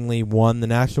 and Langley won the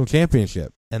national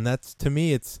championship. And that's, to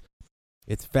me, it's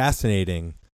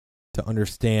fascinating to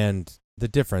understand the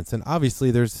difference. And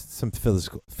obviously there's some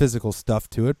physical stuff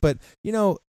to it, but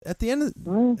at the end of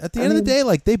the day,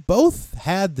 like, they both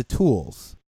had the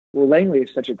tools. Well, Langley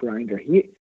is such a grinder.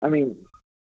 He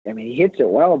hits it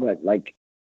well, but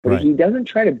he doesn't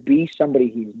try to be somebody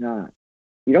he's not.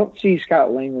 You don't see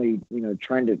Scott Langley,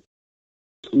 trying to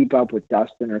keep up with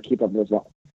Dustin or keep up with his.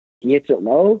 He hits it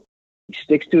low. He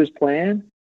sticks to his plan.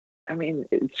 I mean,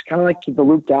 it's kind of like the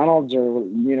Luke Donalds, or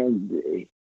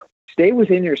stay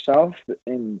within yourself,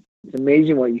 and it's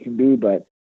amazing what you can be. But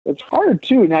it's hard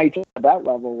too. Now you get to that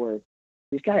level where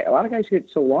a lot of guys get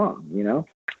so long,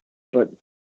 But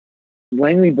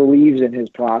Langley believes in his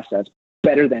process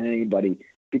better than anybody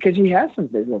because he has some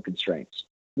visual constraints.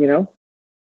 It's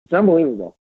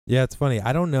unbelievable. Yeah, it's funny.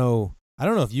 I don't know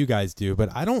if you guys do, but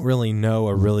I don't really know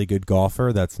a really good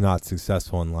golfer that's not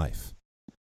successful in life.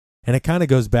 And it kind of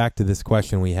goes back to this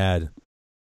question we had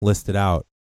listed out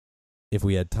if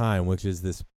we had time, which is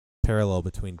this parallel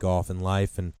between golf and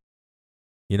life. And,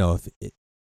 if it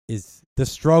is the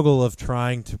struggle of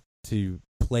trying to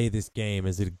play this game,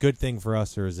 is it a good thing for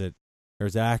us, or is it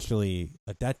actually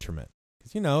a detriment?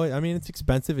 Because, it's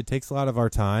expensive. It takes a lot of our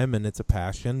time, and it's a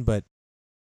passion, but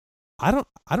I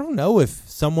don't know if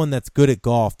someone that's good at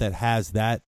golf that has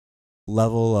that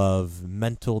level of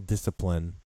mental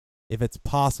discipline, if it's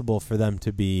possible for them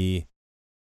to be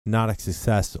not a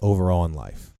success overall in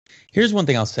life. Here's one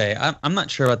thing I'll say. I'm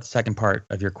not sure about the second part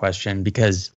of your question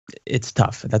because it's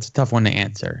tough. That's a tough one to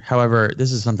answer. However,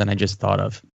 this is something I just thought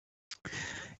of.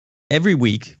 Every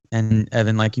week, and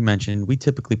Evan, like you mentioned, we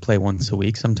typically play once a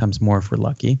week, sometimes more if we're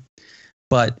lucky.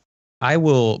 But I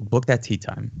will book that tee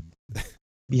time,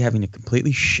 be having a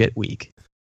completely shit week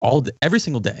every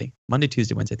single day, Monday,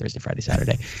 Tuesday, Wednesday, Thursday, Friday,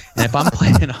 Saturday. And if I'm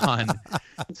playing on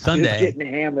Sunday,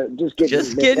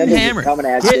 just getting hammered, coming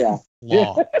at getting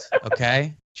locked,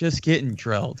 okay? Just getting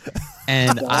drilled.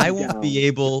 And I won't be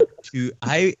able to,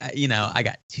 I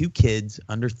got 2 kids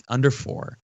under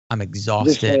 4. I'm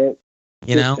exhausted.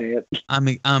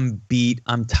 I'm beat.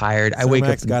 I'm tired. I wake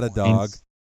up. Got a dog.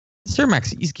 Sir Max,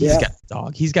 he's got a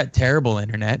dog. He's got terrible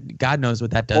internet. God knows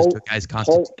what that does to a guy's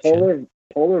constitution.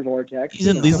 Polar vortex.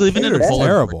 He's living in a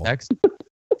polar vortex.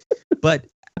 But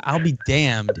I'll be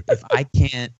damned if I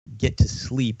can't get to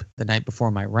sleep the night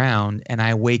before my round, and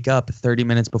I wake up 30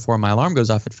 minutes before my alarm goes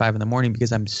off at 5 a.m.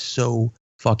 because I'm so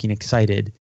fucking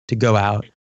excited to go out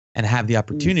and have the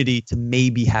opportunity to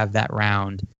maybe have that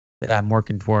round that I'm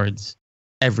working towards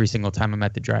every single time I'm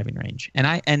at the driving range.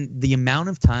 And the amount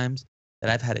of times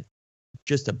that I've had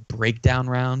just a breakdown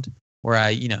round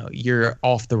where you're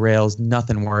off the rails,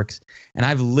 nothing works. And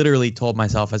I've literally told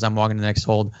myself as I'm walking the next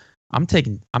hole, I'm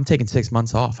taking 6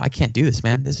 months off. I can't do this,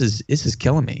 man. This is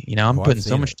killing me. I'm putting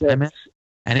so much time in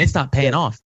and it's not paying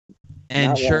off.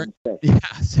 And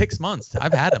 6 months.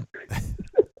 I've had them.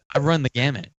 I've run the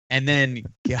gamut. And then,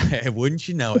 wouldn't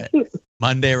you know it,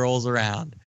 Monday rolls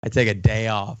around. I take a day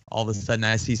off. All of a sudden,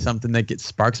 I see something that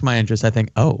sparks my interest. I think,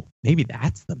 oh, maybe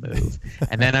that's the move.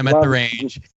 And then I'm at the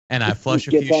range, and I flush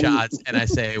a few shots, and I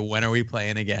say, when are we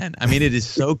playing again? I mean, it is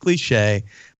so cliche,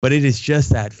 but it is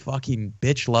just that fucking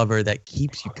bitch lover that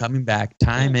keeps you coming back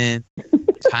time in,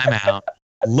 time out,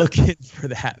 looking for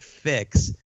that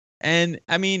fix. And,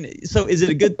 I mean, so is it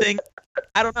a good thing?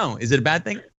 I don't know. Is it a bad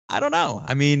thing? I don't know.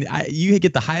 I mean, you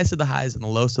get the highest of the highs and the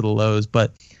lowest of the lows,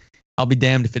 but I'll be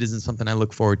damned if it isn't something I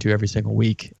look forward to every single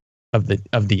week of the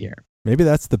year. Maybe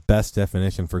that's the best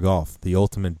definition for golf, the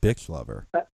ultimate bitch lover.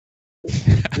 Well,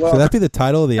 should that be the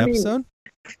title of the episode?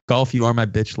 Golf, you are my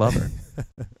bitch lover.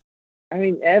 I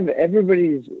mean,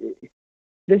 everybody's.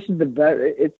 This is the best.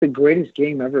 It's the greatest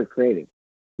game ever created.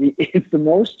 It's the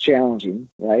most challenging,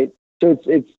 right? So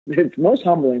it's most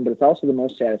humbling, but it's also the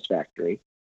most satisfactory,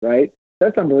 right?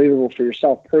 That's unbelievable for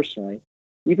yourself personally.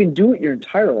 You can do it your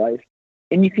entire life.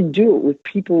 And you can do it with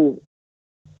people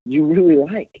you really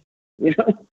like,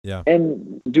 Yeah.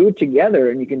 And do it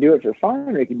together, and you can do it for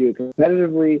fun, or you can do it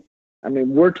competitively. I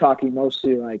mean, we're talking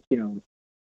mostly like,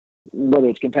 whether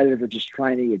it's competitive or just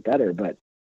trying to get better. But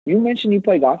you mentioned you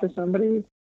play golf with somebody,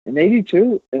 and they do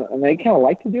too, and they kind of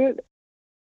like to do it.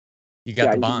 You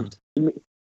got the bond. You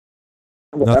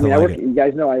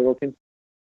guys know I work in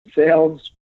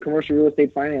sales, commercial real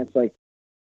estate finance, like.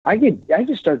 You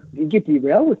get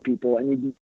derailed with people, and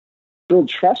you build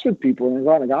trust with people, and you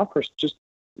go on a golf course just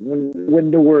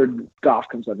when the word golf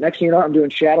comes up. Next thing you know, I'm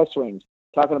doing shadow swings,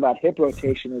 talking about hip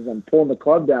rotation as I'm pulling the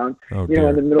club down, in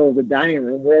the middle of the dining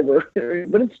room, wherever.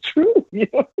 But it's true,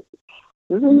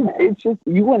 It's just,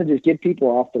 you want to just get people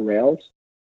off the rails.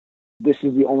 This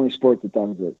is the only sport that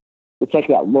does it. It's like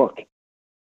that look.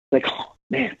 Like, oh,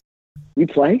 man, we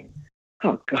play?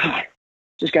 Oh, God,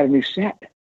 just got a new set.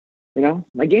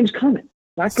 My game's coming.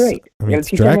 Not great. I got to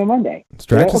teach them on Monday.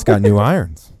 Strack just got new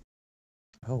irons.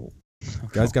 Oh.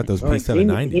 Guys got those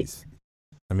P790s.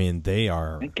 I mean, they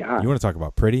are. You want to talk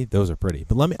about pretty? Those are pretty.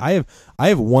 But I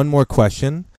have one more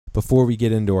question before we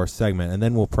get into our segment, and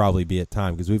then we'll probably be at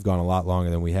time because we've gone a lot longer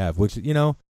than we have. Which,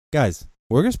 guys,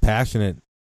 we're just passionate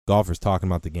golfers talking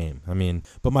about the game. I mean,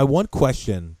 but my one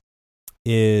question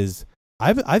is,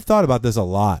 I've thought about this a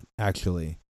lot,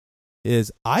 actually,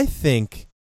 is I think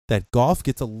that golf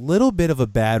gets a little bit of a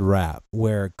bad rap,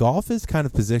 where golf is kind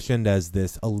of positioned as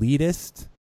this elitist,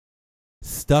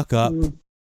 stuck-up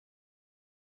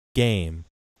game,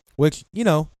 which,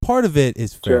 part of it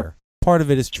is fair. Sure. Part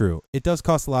of it is true. It does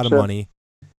cost a lot of money.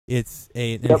 It's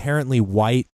an inherently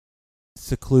white,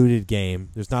 secluded game.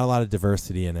 There's not a lot of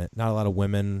diversity in it, not a lot of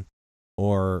women,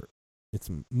 or it's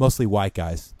mostly white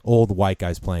guys, old white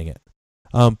guys playing it.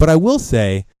 But I will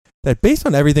say that based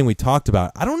on everything we talked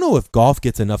about, I don't know if golf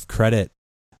gets enough credit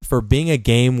for being a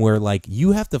game where, like,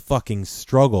 you have to fucking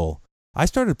struggle. I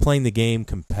started playing the game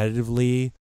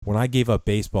competitively when I gave up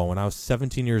baseball when I was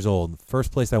 17 years old.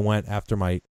 First place I went after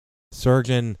my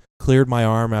surgeon cleared my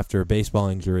arm after a baseball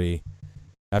injury.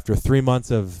 After 3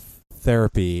 months of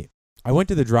therapy, I went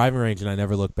to the driving range and I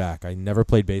never looked back. I never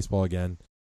played baseball again,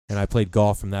 and I played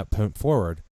golf from that point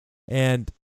forward.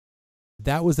 And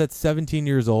that was at 17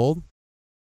 years old,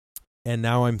 and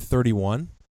now I'm 31,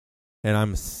 and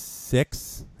I'm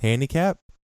 6 handicap.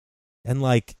 And,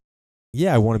 like,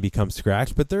 yeah, I want to become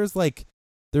scratch, but there's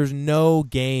no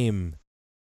game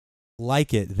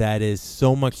like it that is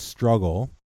so much struggle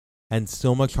and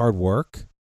so much hard work,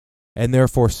 and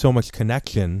therefore so much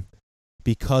connection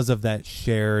because of that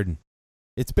shared,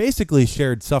 it's basically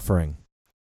shared suffering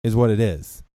is what it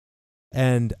is.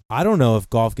 And I don't know if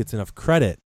golf gets enough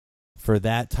credit for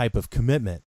that type of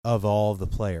commitment of all of the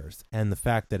players, and the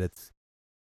fact that it's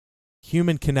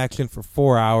human connection for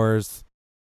 4 hours,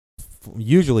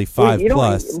 usually 5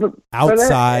 plus,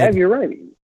 outside. But you're right.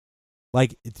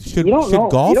 Like, should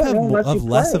golf have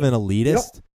less of an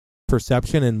elitist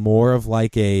perception and more of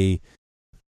like a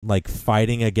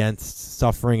fighting against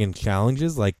suffering and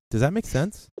challenges? Like, does that make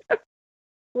sense?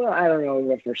 Well, I don't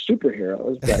know if we're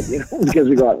superheroes, but because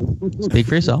we go out. Speak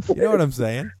for yourself. You know what I'm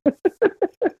saying?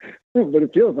 But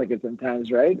it feels like it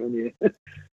sometimes, right? When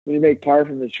you make par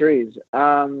from the trees.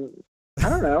 I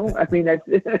don't know. I mean,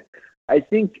 I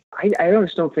think I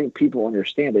just don't think people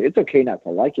understand it. It's okay not to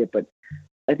like it, but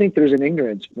I think there's an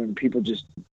ignorance when people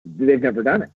they've never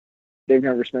done it. They've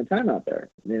never spent time out there.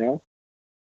 I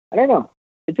don't know.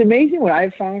 It's amazing what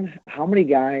I've found, how many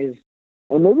guys,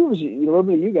 or maybe it was a little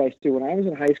bit of you guys too. When I was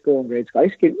in high school and grade school, I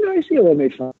see a little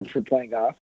bit of fun for playing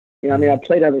golf. I mean, I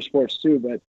played other sports too,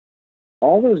 but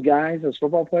all those guys, those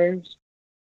football players,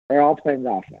 are all playing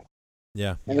golf now.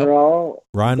 Yeah. And they're all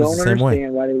Ryan was the same way.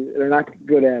 Don't understand why they're not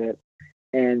good at it.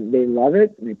 And they love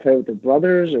it, and they play with their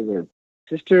brothers or their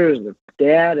sisters or their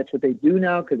dad. It's what they do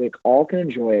now because they all can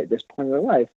enjoy it at this point in their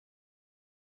life.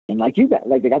 And like you got,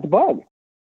 they got the bug.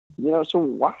 So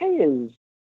why is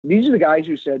these are the guys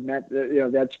who said, Matt,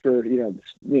 that's for,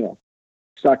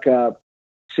 suck up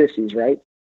sissies, right?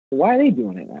 Why are they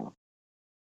doing it now?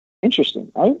 Interesting,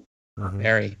 right? Mm-hmm.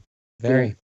 Very, very.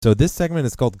 Yeah. So this segment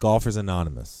is called Golfers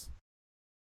Anonymous.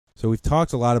 So we've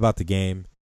talked a lot about the game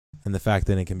and the fact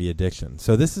that it can be addiction.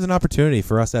 So this is an opportunity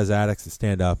for us as addicts to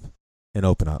stand up and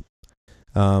open up.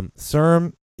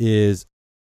 Serm is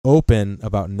open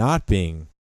about not being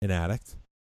an addict.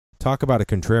 Talk about a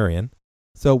contrarian.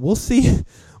 So we'll see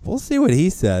what he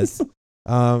says.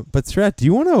 But Strat, do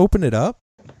you want to open it up?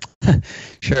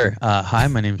 Sure. Hi,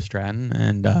 my name's Stratton,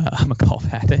 and I'm a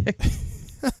golf addict.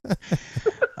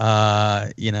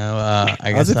 I guess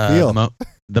how's it feel?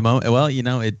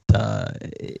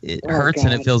 It hurts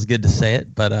and it feels good to say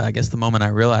it, but I guess the moment I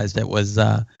realized it was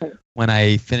when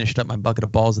I finished up my bucket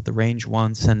of balls at the range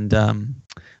once, and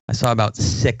I saw about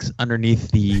 6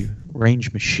 underneath the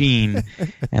range machine,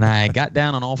 and I got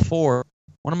down on all 4,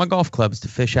 one of my golf clubs, to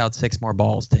fish out 6 more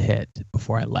balls to hit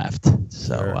before I left.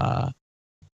 So, sure. I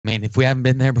mean, if we haven't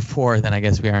been there before, then I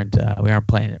guess we aren't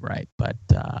playing it right. But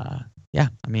yeah,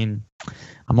 I mean,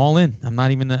 I'm all in. I'm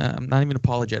not even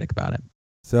apologetic about it.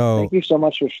 So thank you so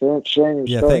much for sharing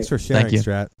your story. Thanks for sharing, Thank you.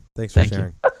 Strat. Thanks for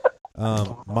sharing.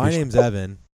 My name's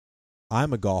Evan.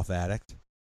 I'm a golf addict.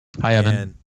 Hi, Evan.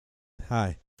 And,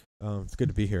 hi. It's good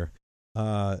to be here.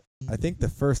 I think the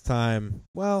first time,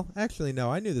 well, actually,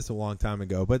 no, I knew this a long time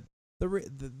ago, but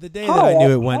the day that I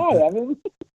knew it went,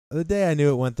 the day I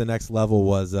knew it went the next level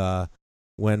was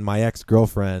when my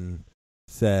ex-girlfriend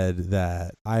said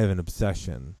that I have an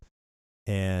obsession,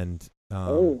 and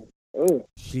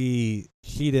she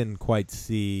didn't quite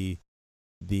see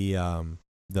the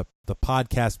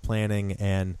podcast planning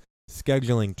and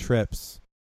scheduling trips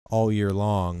all year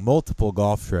long, multiple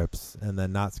golf trips, and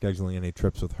then not scheduling any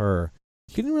trips with her.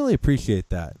 She didn't really appreciate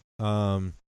that.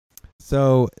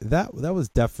 So that was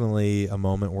definitely a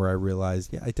moment where I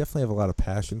realized, yeah, I definitely have a lot of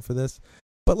passion for this.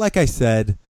 But like I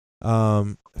said,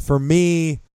 for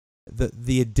me,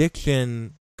 the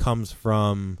addiction comes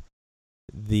from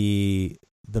the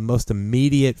most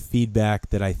immediate feedback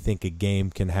that I think a game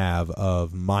can have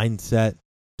of mindset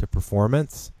to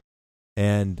performance.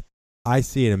 And I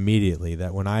see it immediately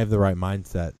that when I have the right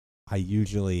mindset, I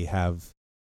usually have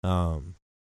the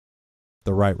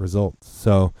right results.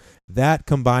 So that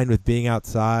combined with being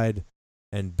outside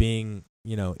and being,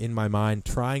 in my mind,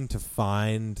 trying to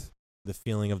find the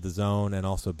feeling of the zone and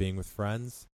also being with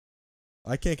friends,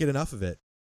 I can't get enough of it.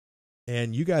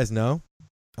 And you guys know,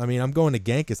 I'm going to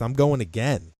Genghis. I'm going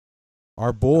again.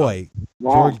 Our boy,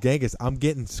 George Genghis, I'm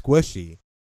getting squishy.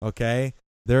 Okay?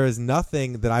 There is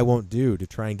nothing that I won't do to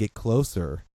try and get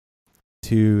closer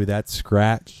to that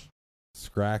scratch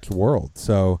world.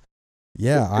 So,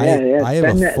 I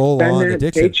have a full-on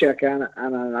addiction. Paycheck on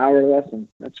an hour lesson.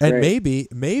 That's great. And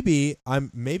maybe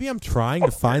I'm trying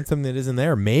to find something that isn't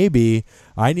there. Maybe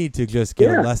I need to just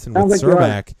get a lesson with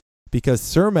Cermak, because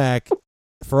Cermak,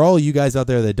 for all you guys out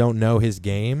there that don't know his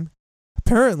game,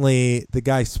 apparently the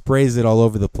guy sprays it all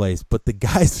over the place, but the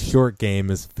guy's short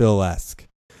game is Phil-esque.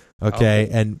 Okay,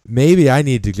 and maybe I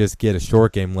need to just get a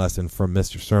short game lesson from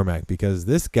Mr. Cermak, because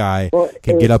this guy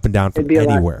can get up and down from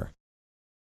anywhere.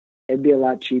 It'd be a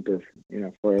lot cheaper,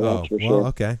 for that's for sure.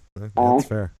 Okay, that's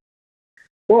fair.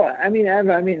 Well, hi,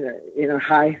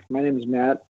 my name is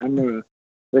Matt. I'm a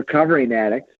recovering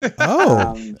addict.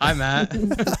 Oh, hi, Matt.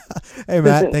 Hey,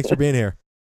 Matt, thanks for being here.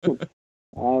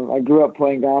 I grew up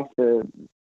playing golf for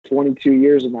 22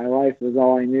 years of my life. It was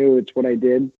all I knew. It's what I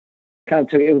did.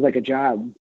 It was like a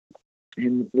job.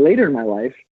 And later in my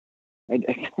life, I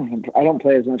don't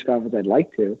play as much golf as I'd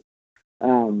like to.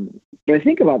 But I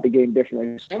think about the game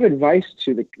differently. So I have advice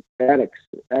to the addicts,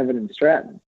 Evan and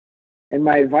Stratton. And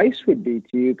my advice would be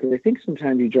to you, because I think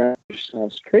sometimes you drive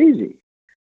yourselves crazy.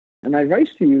 And my advice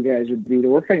to you guys would be to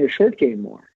work on your short game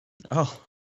more.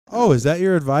 Oh, is that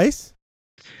your advice?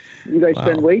 You guys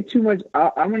spend way too much.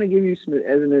 I'm going to give you some,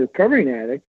 as a recovering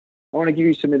addict, I want to give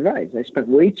you some advice. I spent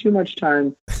way too much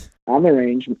time on the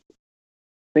range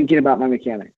thinking about my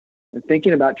mechanics and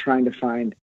thinking about trying to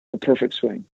find the perfect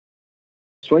swing.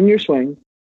 Swing your swing.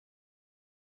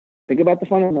 Think about the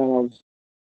fundamentals.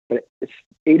 But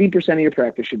 80% of your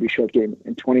practice should be short game,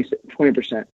 and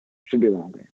 20% should be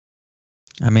long game.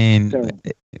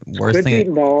 Worst quit thing.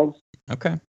 beating balls.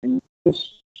 Okay. And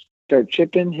just start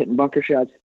chipping, hitting bunker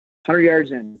shots. 100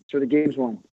 yards in, so the game's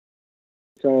won.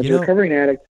 So as a recovering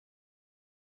addict,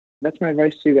 that's my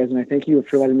advice to you guys, and I thank you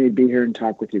for letting me be here and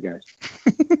talk with you guys.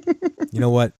 You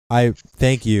know what? I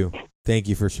thank you. Thank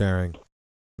you for sharing,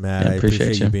 Matt. I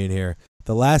appreciate you being here.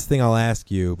 The last thing I'll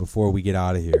ask you before we get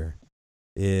out of here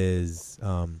is,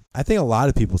 I think a lot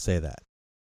of people say that.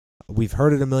 We've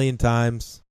heard it a million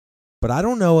times, but I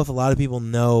don't know if a lot of people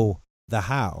know the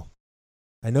how.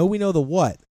 I know we know the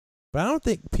what, but I don't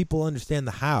think people understand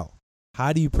the how.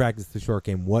 How do you practice the short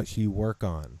game? What should you work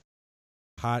on?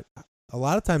 A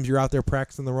lot of times you're out there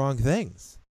practicing the wrong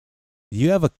things. Do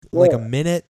you have a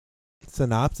minute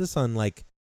synopsis on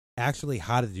actually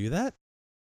how to do that?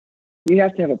 You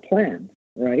have to have a plan,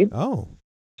 right? Oh.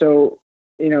 So,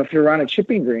 if you're on a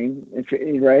chipping green,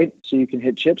 right, so you can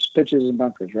hit chips, pitches, and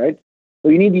bunkers, right?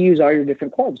 Well, you need to use all your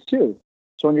different clubs too.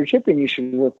 So when you're chipping, you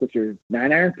should work with your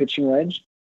 9-iron, pitching wedge,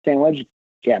 10 wedge,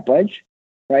 gap wedge,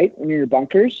 right? When you're in your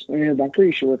bunkers,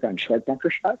 you should work on short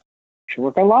bunker shots. You should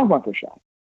work on long bunker shots.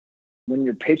 When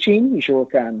you're pitching, you should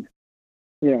work on,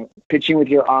 pitching with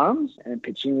your arms and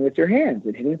pitching with your hands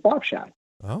and hitting flop shots.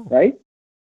 Oh. Right?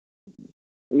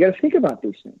 You got to think about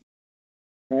these things,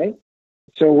 right?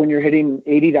 So when you're hitting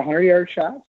 80 to 100-yard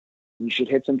shots, you should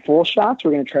hit some full shots.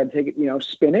 We're going to try to take it,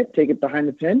 spin it, take it behind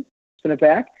the pin, spin it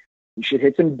back. You should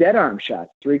hit some dead arm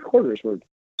shots, 3/4 where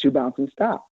 2 bounce and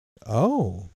stop.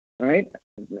 Oh. Right?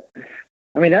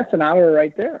 That's an hour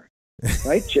right there,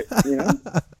 right?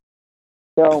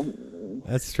 So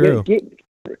that's true.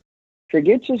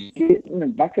 Forget just getting a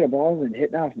bucket of balls and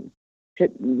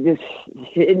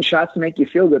hitting shots to make you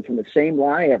feel good from the same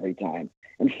lie every time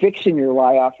and fixing your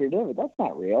lie off your divot. That's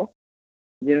not real.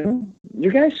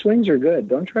 Your guys' swings are good.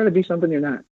 Don't try to be something you're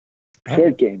not.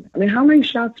 Short game. How many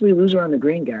shots do we lose around the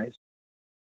green, guys?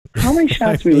 How many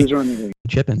shots do we lose around the green?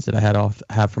 Chip-ins that I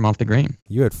have from off the green.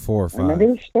 You had 4 or 5. I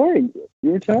remember the story.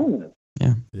 You were telling us.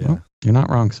 Yeah. Well, you're not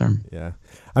wrong, sir. Yeah.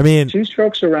 2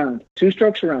 strokes around. 2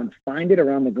 strokes around. Find it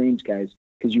around the greens, guys,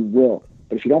 because you will.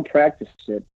 But if you don't practice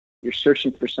it, you're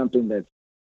searching for something that's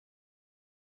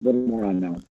a little more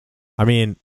unknown. I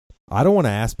don't want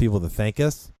to ask people to thank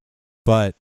us,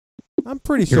 but I'm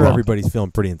pretty sure everybody's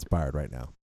feeling pretty inspired right now.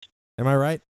 Am I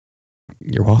right?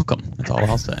 You're welcome. That's all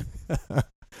I'll say. All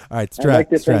right, I'd like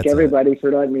to thank everybody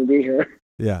for letting me be here.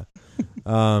 Yeah.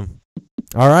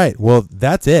 All right. Well,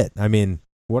 that's it. I mean,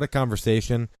 what a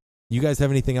conversation. You guys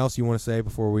have anything else you want to say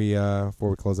before we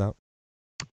close out?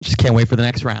 Just can't wait for the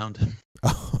next round.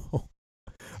 Oh.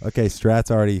 Okay,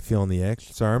 Strat's already feeling the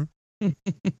itch. Sarm? I'm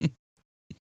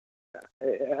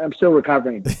still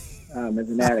recovering as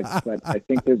an addict, but I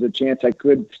think there's a chance I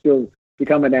could still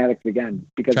become an addict again.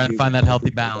 Because trying to find that healthy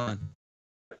balance.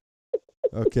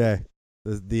 Okay.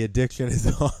 The addiction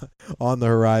is on the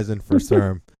horizon for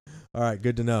Sarm. All right,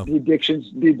 good to know. The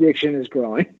addiction is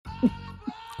growing.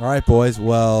 All right, boys.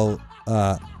 Well,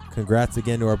 congrats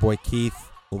again to our boy Keith.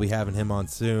 We'll be having him on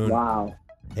soon. Wow.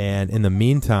 And in the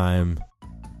meantime,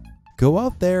 go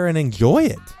out there and enjoy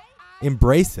it.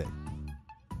 Embrace it.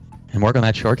 And work on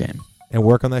that short game.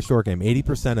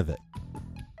 80% of it.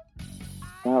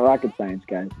 Not rocket science,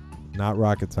 guys. Not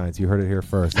rocket science. You heard it here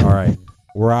first. All right.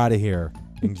 We're out of here.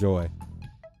 Enjoy.